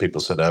Wales,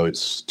 people said, "Oh,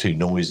 it's too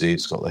noisy.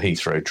 It's got the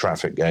Heathrow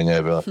traffic going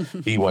over.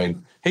 He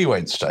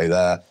won't stay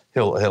there.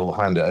 He'll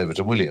hand it over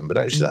to William." But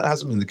actually, that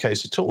hasn't been the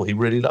case at all. He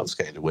really loves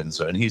going to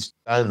Windsor, and he's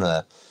down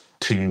there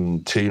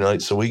two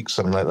nights a week,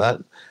 something like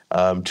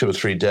that, 2 or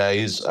 3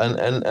 days.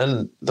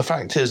 And the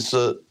fact is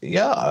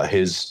that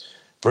his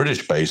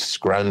British-based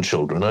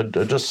grandchildren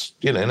are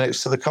just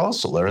next to the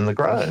castle. They're in the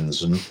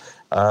grounds, and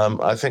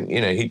I think,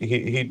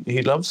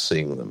 he loves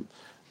seeing them.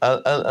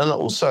 And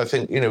also, I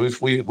think,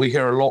 we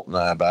hear a lot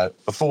now about,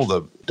 before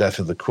the death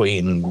of the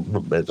Queen,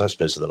 I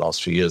suppose in the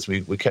last few years,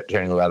 we kept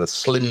hearing about a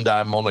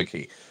slimmed-down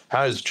monarchy.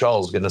 How is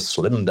Charles going to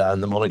slim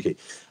down the monarchy?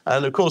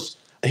 And, of course,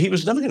 he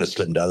was never going to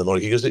slim down the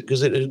monarchy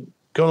because it had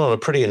gone on a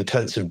pretty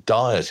intensive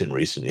diet in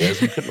recent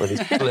years. We couldn't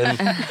really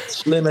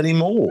slim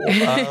anymore.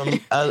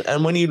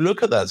 And when you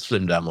look at that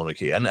slimmed-down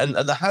monarchy, and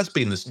there has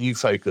been this new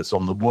focus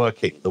on the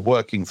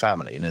working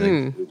family,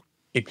 they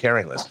keep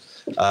hearing this,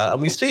 and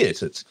we see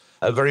it. It's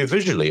very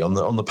visually on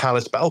the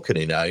palace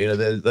balcony now.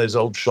 Those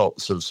old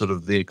shots of sort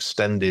of the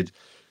extended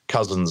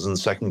cousins and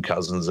second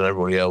cousins and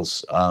everybody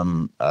else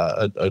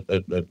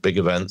at big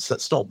events.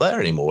 That's not there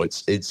anymore.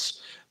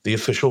 It's the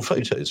official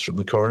photos from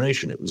the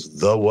coronation. It was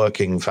the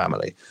working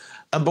family.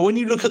 But when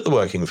you look at the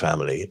working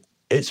family,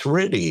 it's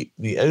really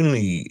the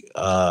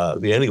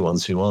only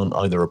ones who aren't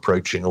either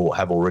approaching or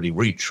have already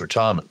reached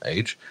retirement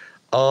age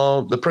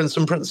are the Prince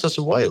and Princess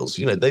of Wales.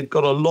 They've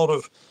got a lot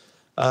of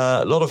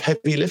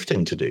heavy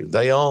lifting to do.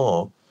 They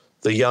are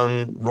the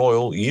young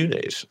royal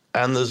unit,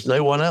 and there's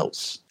no one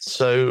else.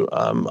 So,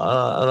 and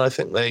I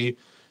think they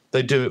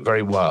do it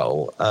very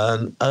well.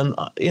 And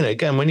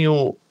again, when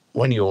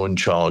you're in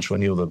charge,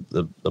 when you're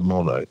the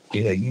monarch,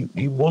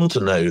 you want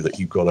to know that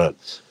you've got a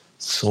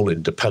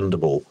solid,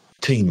 dependable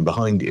team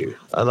behind you.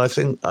 And I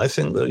think that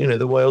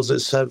the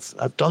Waleses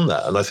have done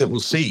that, and I think we'll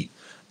see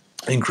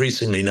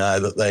increasingly now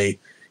that they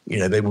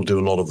will do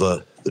a lot of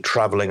the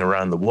travelling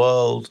around the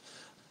world.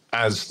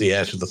 As the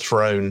heir to the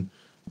throne,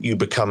 you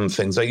become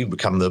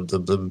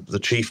the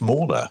chief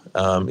mourner.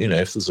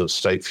 If there's a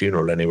state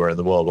funeral anywhere in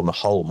the world, on the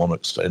whole,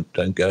 monarchs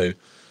don't go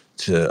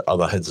to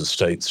other heads of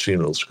states'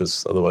 funerals,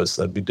 because otherwise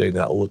they'd be doing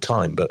that all the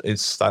time. But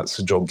that's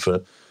a job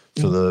for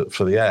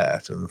the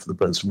heir, and for the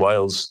Prince of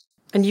Wales.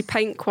 And you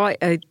paint quite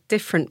a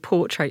different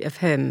portrait of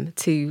him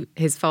to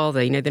his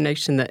father. The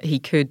notion that he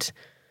could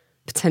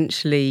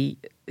potentially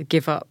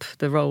give up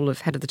the role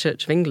of head of the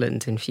Church of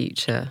England in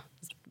future.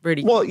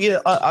 Really? Well, yeah,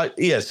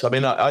 yes. I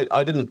mean,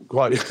 I didn't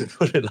quite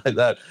put it like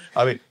that.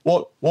 I mean,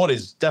 what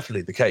is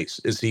definitely the case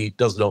is he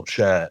does not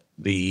share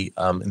the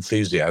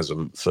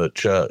enthusiasm for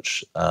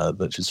church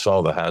that his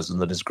father has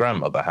and that his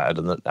grandmother had,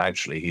 and that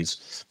actually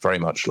he's very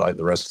much like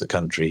the rest of the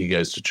country. He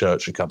goes to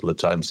church a couple of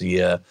times a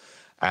year,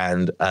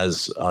 and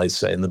as I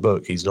say in the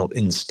book, he's not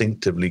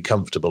instinctively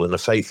comfortable in a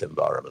faith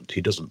environment.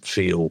 He doesn't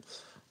feel.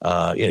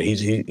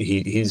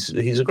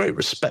 He's a great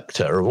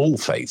respecter of all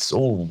faiths,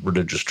 all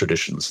religious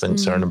traditions.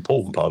 Thinks they're an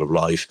important part of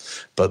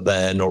life, but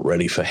they're not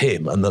really for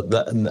him. And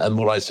and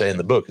what I say in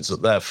the book is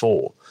that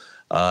therefore,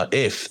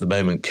 if the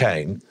moment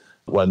came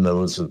when there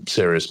was a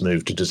serious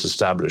move to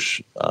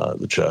disestablish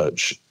the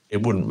church,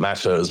 it wouldn't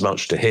matter as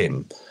much to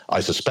him. I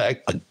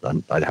suspect.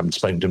 I haven't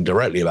spoken to him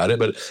directly about it,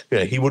 but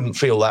he wouldn't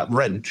feel that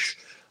wrench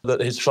that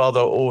his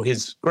father or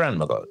his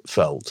grandmother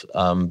felt.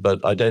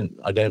 But I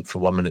don't for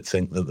 1 minute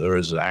think that there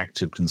is an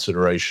active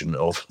consideration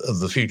of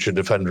the future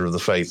defender of the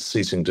faith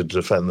ceasing to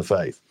defend the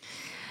faith.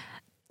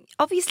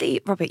 Obviously,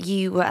 Robert,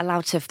 you were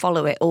allowed to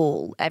follow it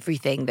all,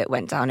 everything that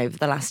went down over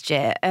the last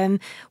year.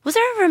 Was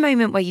there ever a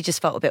moment where you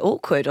just felt a bit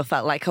awkward or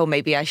felt like,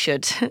 maybe I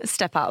should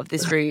step out of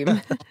this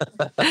room?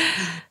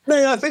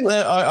 No, I think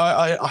that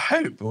I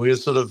hope we're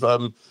sort of,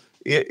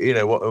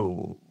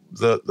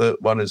 that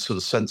one is sort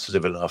of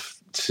sensitive enough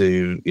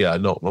to,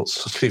 not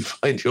suddenly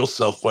find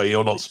yourself where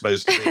you're not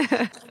supposed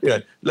to be.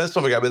 Let's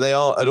not forget, I mean, they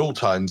are, at all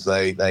times,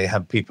 they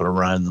have people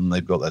around them,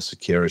 they've got their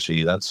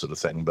security, that sort of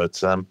thing.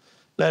 But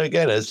no,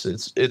 again,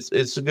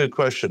 it's a good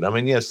question. I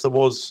mean, yes, there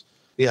was,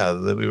 we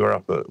were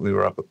up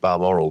at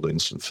Balmoral doing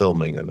some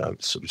filming, and I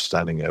was sort of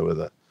standing there with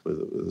a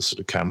sort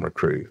of camera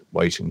crew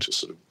waiting to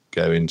sort of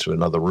go into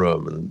another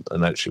room,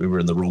 and actually we were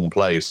in the wrong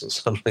place, and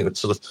suddenly it's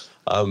sort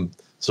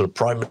of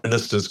prime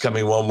ministers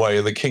coming one way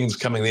and the king's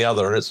coming the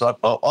other, and it's like,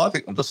 I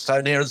think I'll just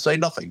stand here and say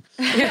nothing.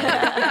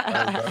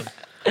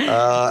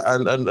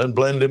 And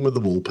blend in with the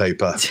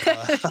wallpaper.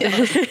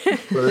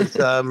 But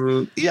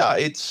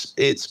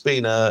it's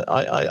been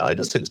I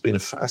just think it's been a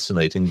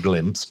fascinating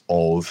glimpse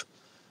of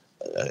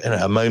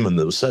a moment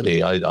that was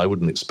certainly I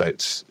wouldn't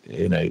expect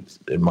in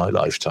my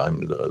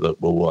lifetime that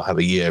we'll have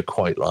a year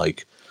quite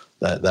like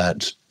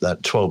that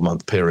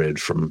 12-month period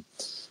from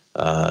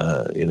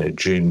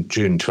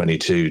June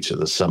 22 to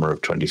the summer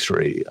of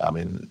 23. I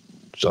mean,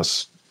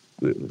 just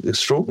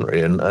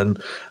extraordinary, and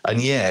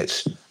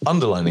yet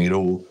underlining it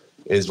all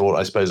is what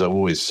I suppose I've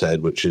always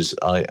said, which is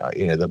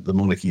the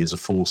monarchy is a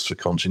force for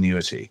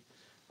continuity.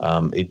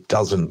 It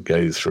doesn't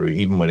go through,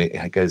 even when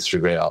it goes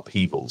through great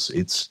upheavals,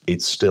 it's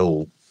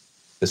still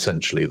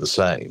essentially the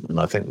same, and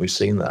I think we've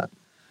seen that.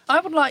 I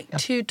would like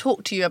to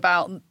talk to you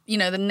about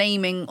the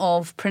naming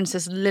of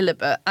Princess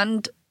Lilibet,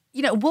 and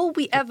will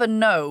we ever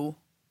know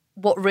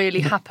what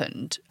really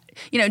happened?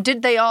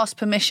 Did they ask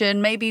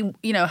permission? Maybe,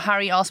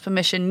 Harry asked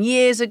permission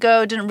years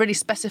ago, didn't really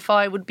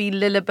specify it would be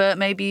Lilibet.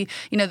 Maybe,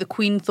 the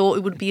Queen thought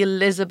it would be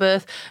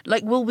Elizabeth.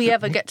 Like, will we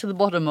ever get to the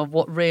bottom of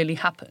what really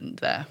happened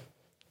there?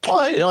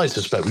 I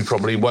suspect we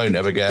probably won't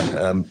ever get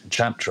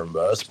chapter and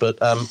verse, but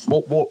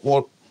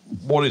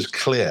what is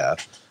clear,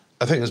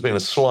 I think there's been a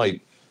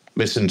slight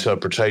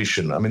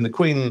misinterpretation. I mean, the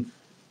Queen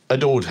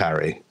adored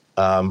Harry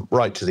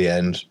right to the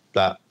end.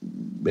 That,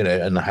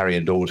 and Harry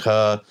adored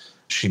her.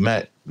 She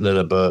met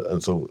Lilibet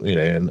and thought,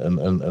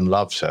 and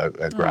loved her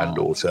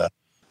granddaughter.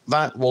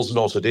 That was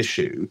not at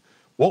issue.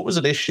 What was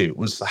at issue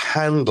was the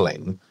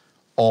handling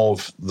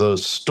of the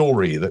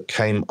story that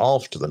came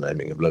after the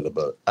naming of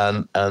Lilibet,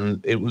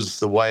 and it was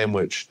the way in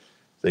which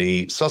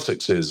the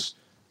Sussexes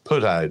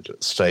put out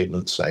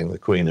statements saying the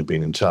Queen had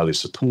been entirely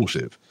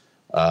supportive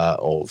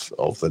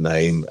of the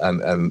name,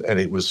 and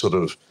it was sort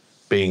of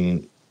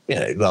being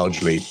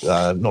largely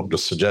not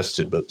just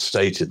suggested but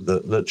stated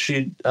that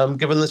she'd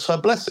given this her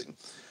blessing,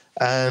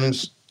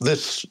 and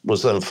this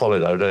was then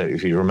followed, I don't know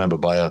if you remember,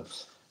 by a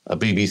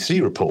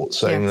BBC report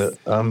saying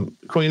that the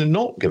Queen had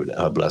not given it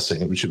her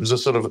blessing, which it was a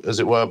sort of, as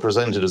it were,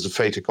 presented as a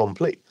fait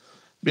accompli.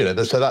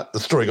 So that the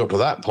story got to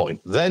that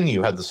point. Then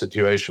you had the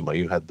situation where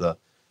you had the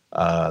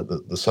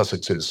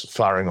Sussexes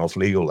firing off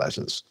legal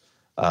letters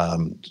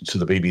to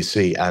the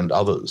BBC and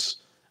others,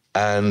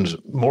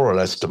 and more or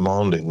less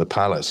demanding the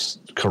palace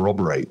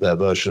corroborate their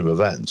version of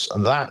events.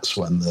 And that's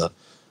when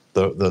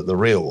the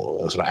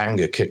real sort of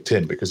anger kicked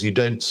in, because you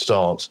don't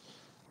start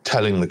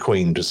telling the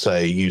Queen to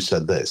say, you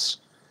said this.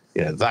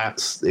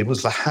 It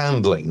was the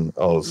handling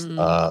of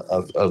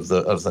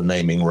the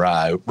naming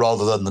row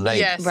rather than the name.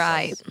 Yes.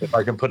 Right. If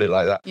I can put it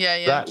like that.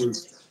 Yeah.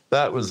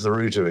 That was the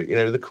root of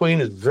it. The Queen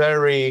is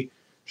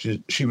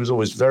she was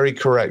always very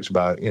correct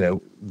about,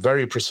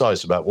 very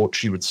precise about what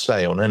she would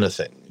say on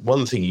anything.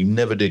 One thing you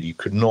never did, you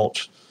could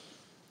not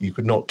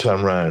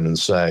turn around and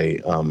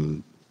say,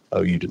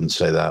 oh, you didn't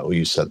say that, or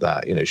you said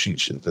that. She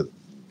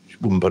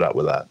wouldn't put up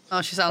with that.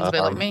 Oh, she sounds a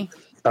bit like me.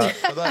 But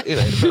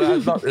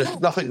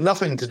that,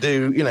 nothing to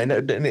do,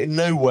 in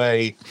no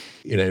way,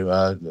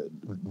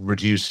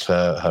 reduced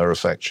her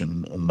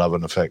affection and love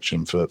and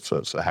affection for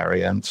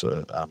Harry and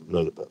for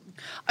Lilibet.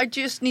 I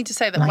just need to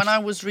say that when I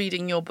was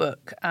reading your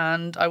book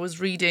and I was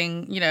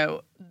reading,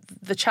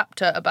 the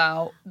chapter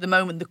about the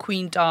moment the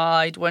Queen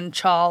died, when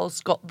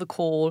Charles got the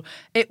call,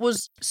 it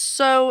was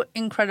so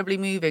incredibly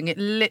moving. It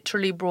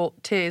literally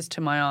brought tears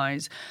to my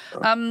eyes.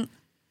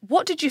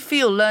 What did you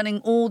feel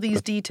learning all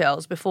these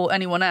details before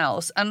anyone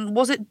else? And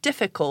was it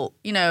difficult,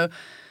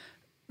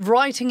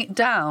 writing it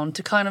down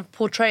to kind of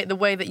portray it the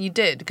way that you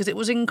did? Because it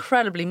was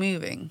incredibly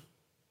moving.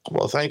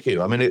 Well, thank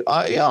you. I mean,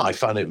 I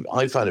found it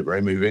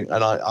very moving,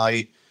 and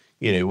I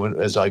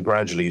as I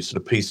gradually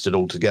sort of pieced it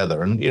all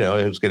together, and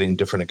I was getting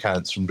different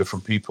accounts from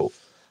different people,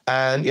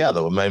 and there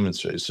were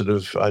moments where I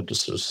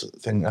just sort of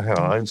think,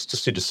 I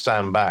just need to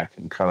stand back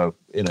and kind of,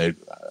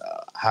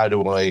 how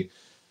do I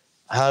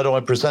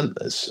present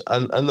this?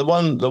 And the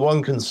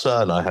one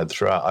concern I had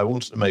throughout, I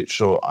wanted to make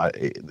sure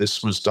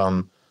this was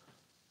done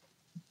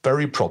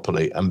very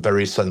properly and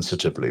very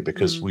sensitively,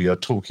 because we are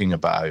talking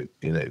about,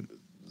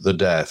 the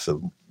death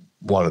of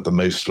one of the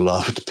most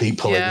loved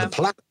people in the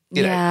planet.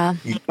 You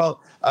can't,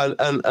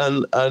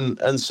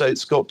 and so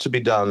it's got to be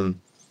done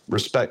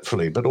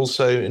respectfully, but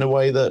also in a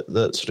way that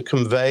sort of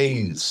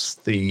conveys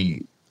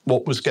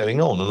what was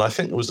going on. And I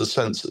think there was a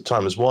sense at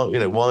times, why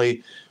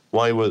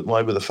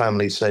were the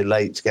family so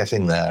late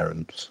getting there?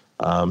 And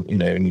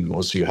and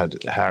you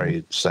had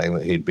Harry saying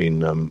that he'd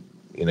been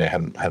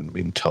hadn't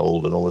been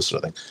told, and all this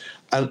sort of thing.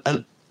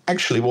 And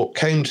actually, what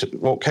came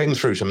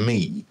through to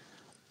me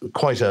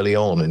quite early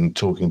on in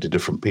talking to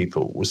different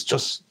people was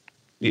just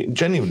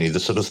genuinely the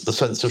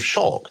sense of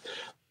shock.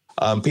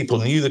 People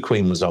knew the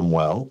Queen was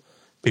unwell.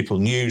 People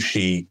knew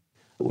she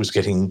was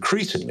getting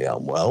increasingly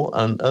unwell,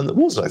 and there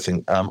was, I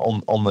think,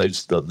 on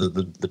those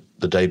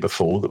the day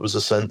before, there was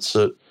a sense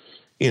that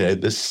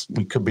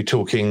we could be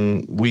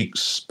talking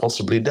weeks,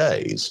 possibly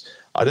days.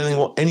 I don't think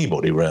what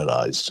anybody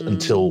realised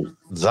until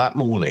that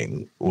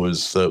morning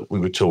was that we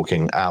were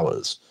talking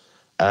hours.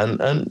 And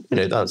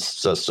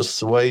that's just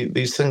the way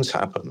these things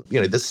happen.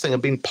 This thing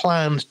had been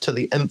planned to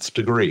the nth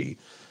degree,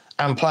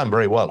 and planned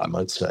very well, I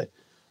might say.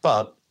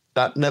 But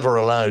that never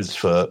allows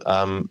for,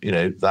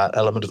 that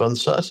element of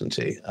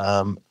uncertainty.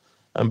 And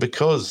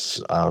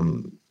because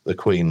the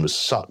Queen was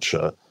such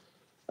a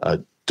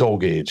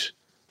dogged,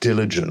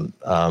 diligent,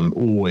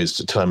 always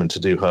determined to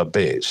do her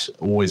bit,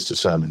 always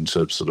determined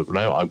to sort of,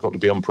 no, I've got to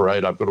be on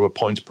parade, I've got to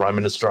appoint a Prime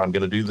Minister, I'm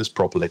going to do this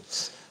properly.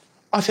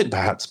 I think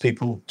perhaps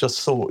people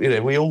just thought,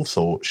 we all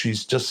thought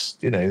she's just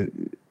going to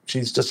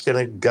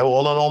go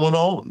on and on and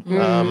on.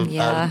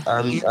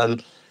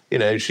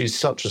 And she's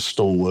such a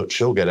stalwart,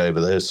 she'll get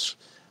over this.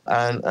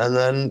 And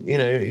then,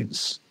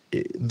 it's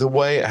the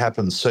way it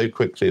happened so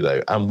quickly,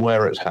 though, and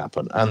where it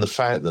happened, and the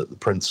fact that the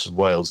Prince of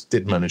Wales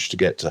did manage to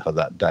get to her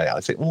that day,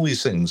 I think all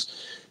these things,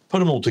 put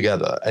them all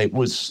together, it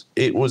was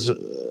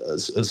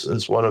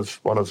as one of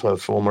her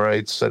former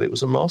aides said, it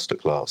was a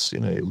masterclass.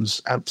 It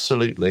was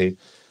absolutely.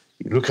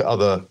 You look at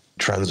other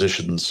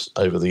transitions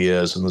over the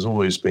years, and there's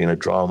always been a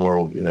drama,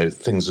 or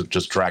things have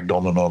just dragged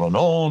on and on and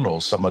on,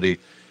 or somebody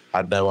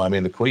had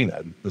the Queen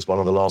was one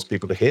of the last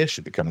people to hear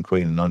she'd become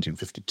Queen in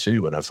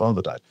 1952 when her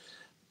father died.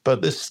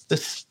 But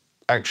this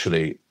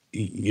actually,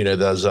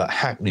 there's a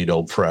hackneyed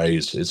old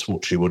phrase, it's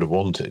what she would have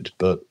wanted,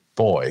 but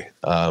boy.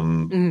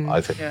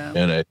 I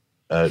think,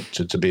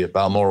 to be at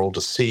Balmoral,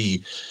 to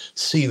see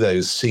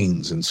those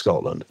scenes in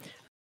Scotland.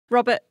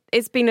 Robert,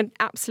 it's been an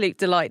absolute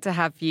delight to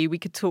have you. We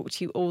could talk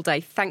to you all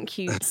day. Thank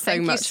you so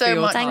much for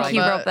your time. Thank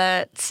you,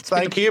 Robert.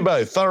 Thank you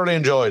both. Thoroughly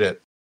enjoyed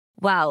it.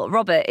 Well,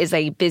 Robert is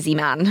a busy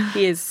man.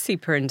 He is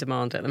super in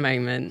demand at the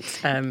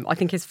moment. I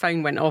think his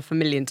phone went off a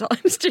million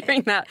times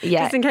during that.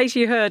 Yeah. Just in case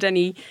you heard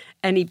any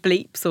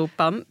bleeps or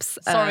bumps.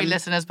 Sorry,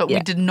 listeners, but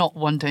we did not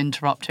want to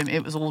interrupt him.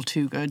 It was all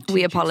too good.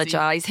 We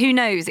apologise. Who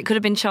knows? It could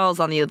have been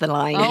Charles on the other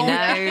line.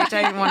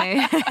 Don't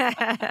want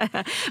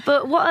to.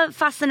 But what a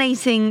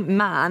fascinating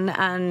man,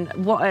 and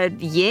what a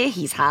year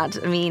he's had.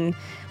 I mean,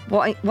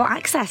 what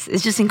access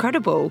is just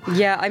incredible.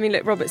 Yeah, I mean,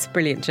 look, Robert's a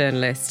brilliant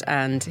journalist,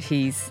 and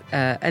he's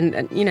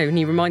and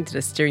he reminded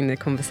us during the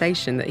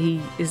conversation that he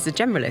is a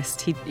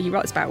generalist. He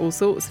writes about all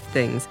sorts of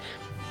things,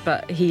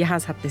 but he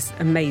has had this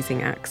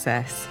amazing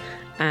access,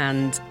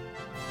 and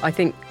I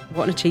think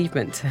what an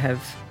achievement to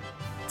have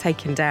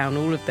taken down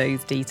all of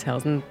those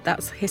details, and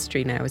that's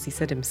history now, as he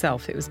said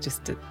himself. It was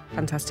just a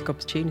fantastic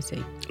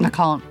opportunity. I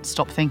can't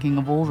stop thinking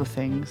of all the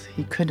things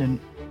he couldn't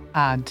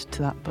add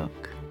to that book.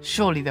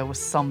 Surely there was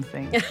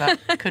something that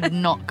could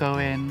not go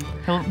in.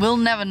 We'll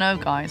never know,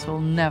 guys.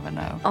 We'll never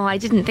know. Oh, I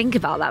didn't think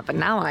about that, but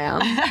now I am.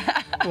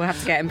 We'll have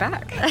to get him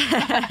back.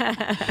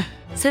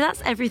 So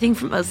that's everything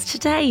from us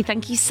today.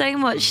 Thank you so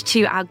much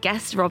to our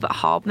guest, Robert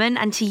Hardman,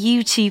 and to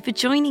you two for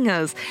joining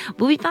us.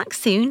 We'll be back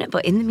soon,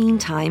 but in the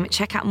meantime,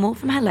 check out more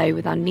from Hello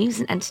with our news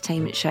and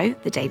entertainment show,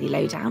 The Daily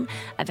Lowdown,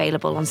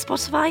 available on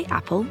Spotify,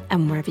 Apple,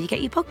 and wherever you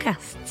get your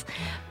podcasts.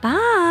 Bye.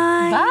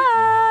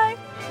 Bye.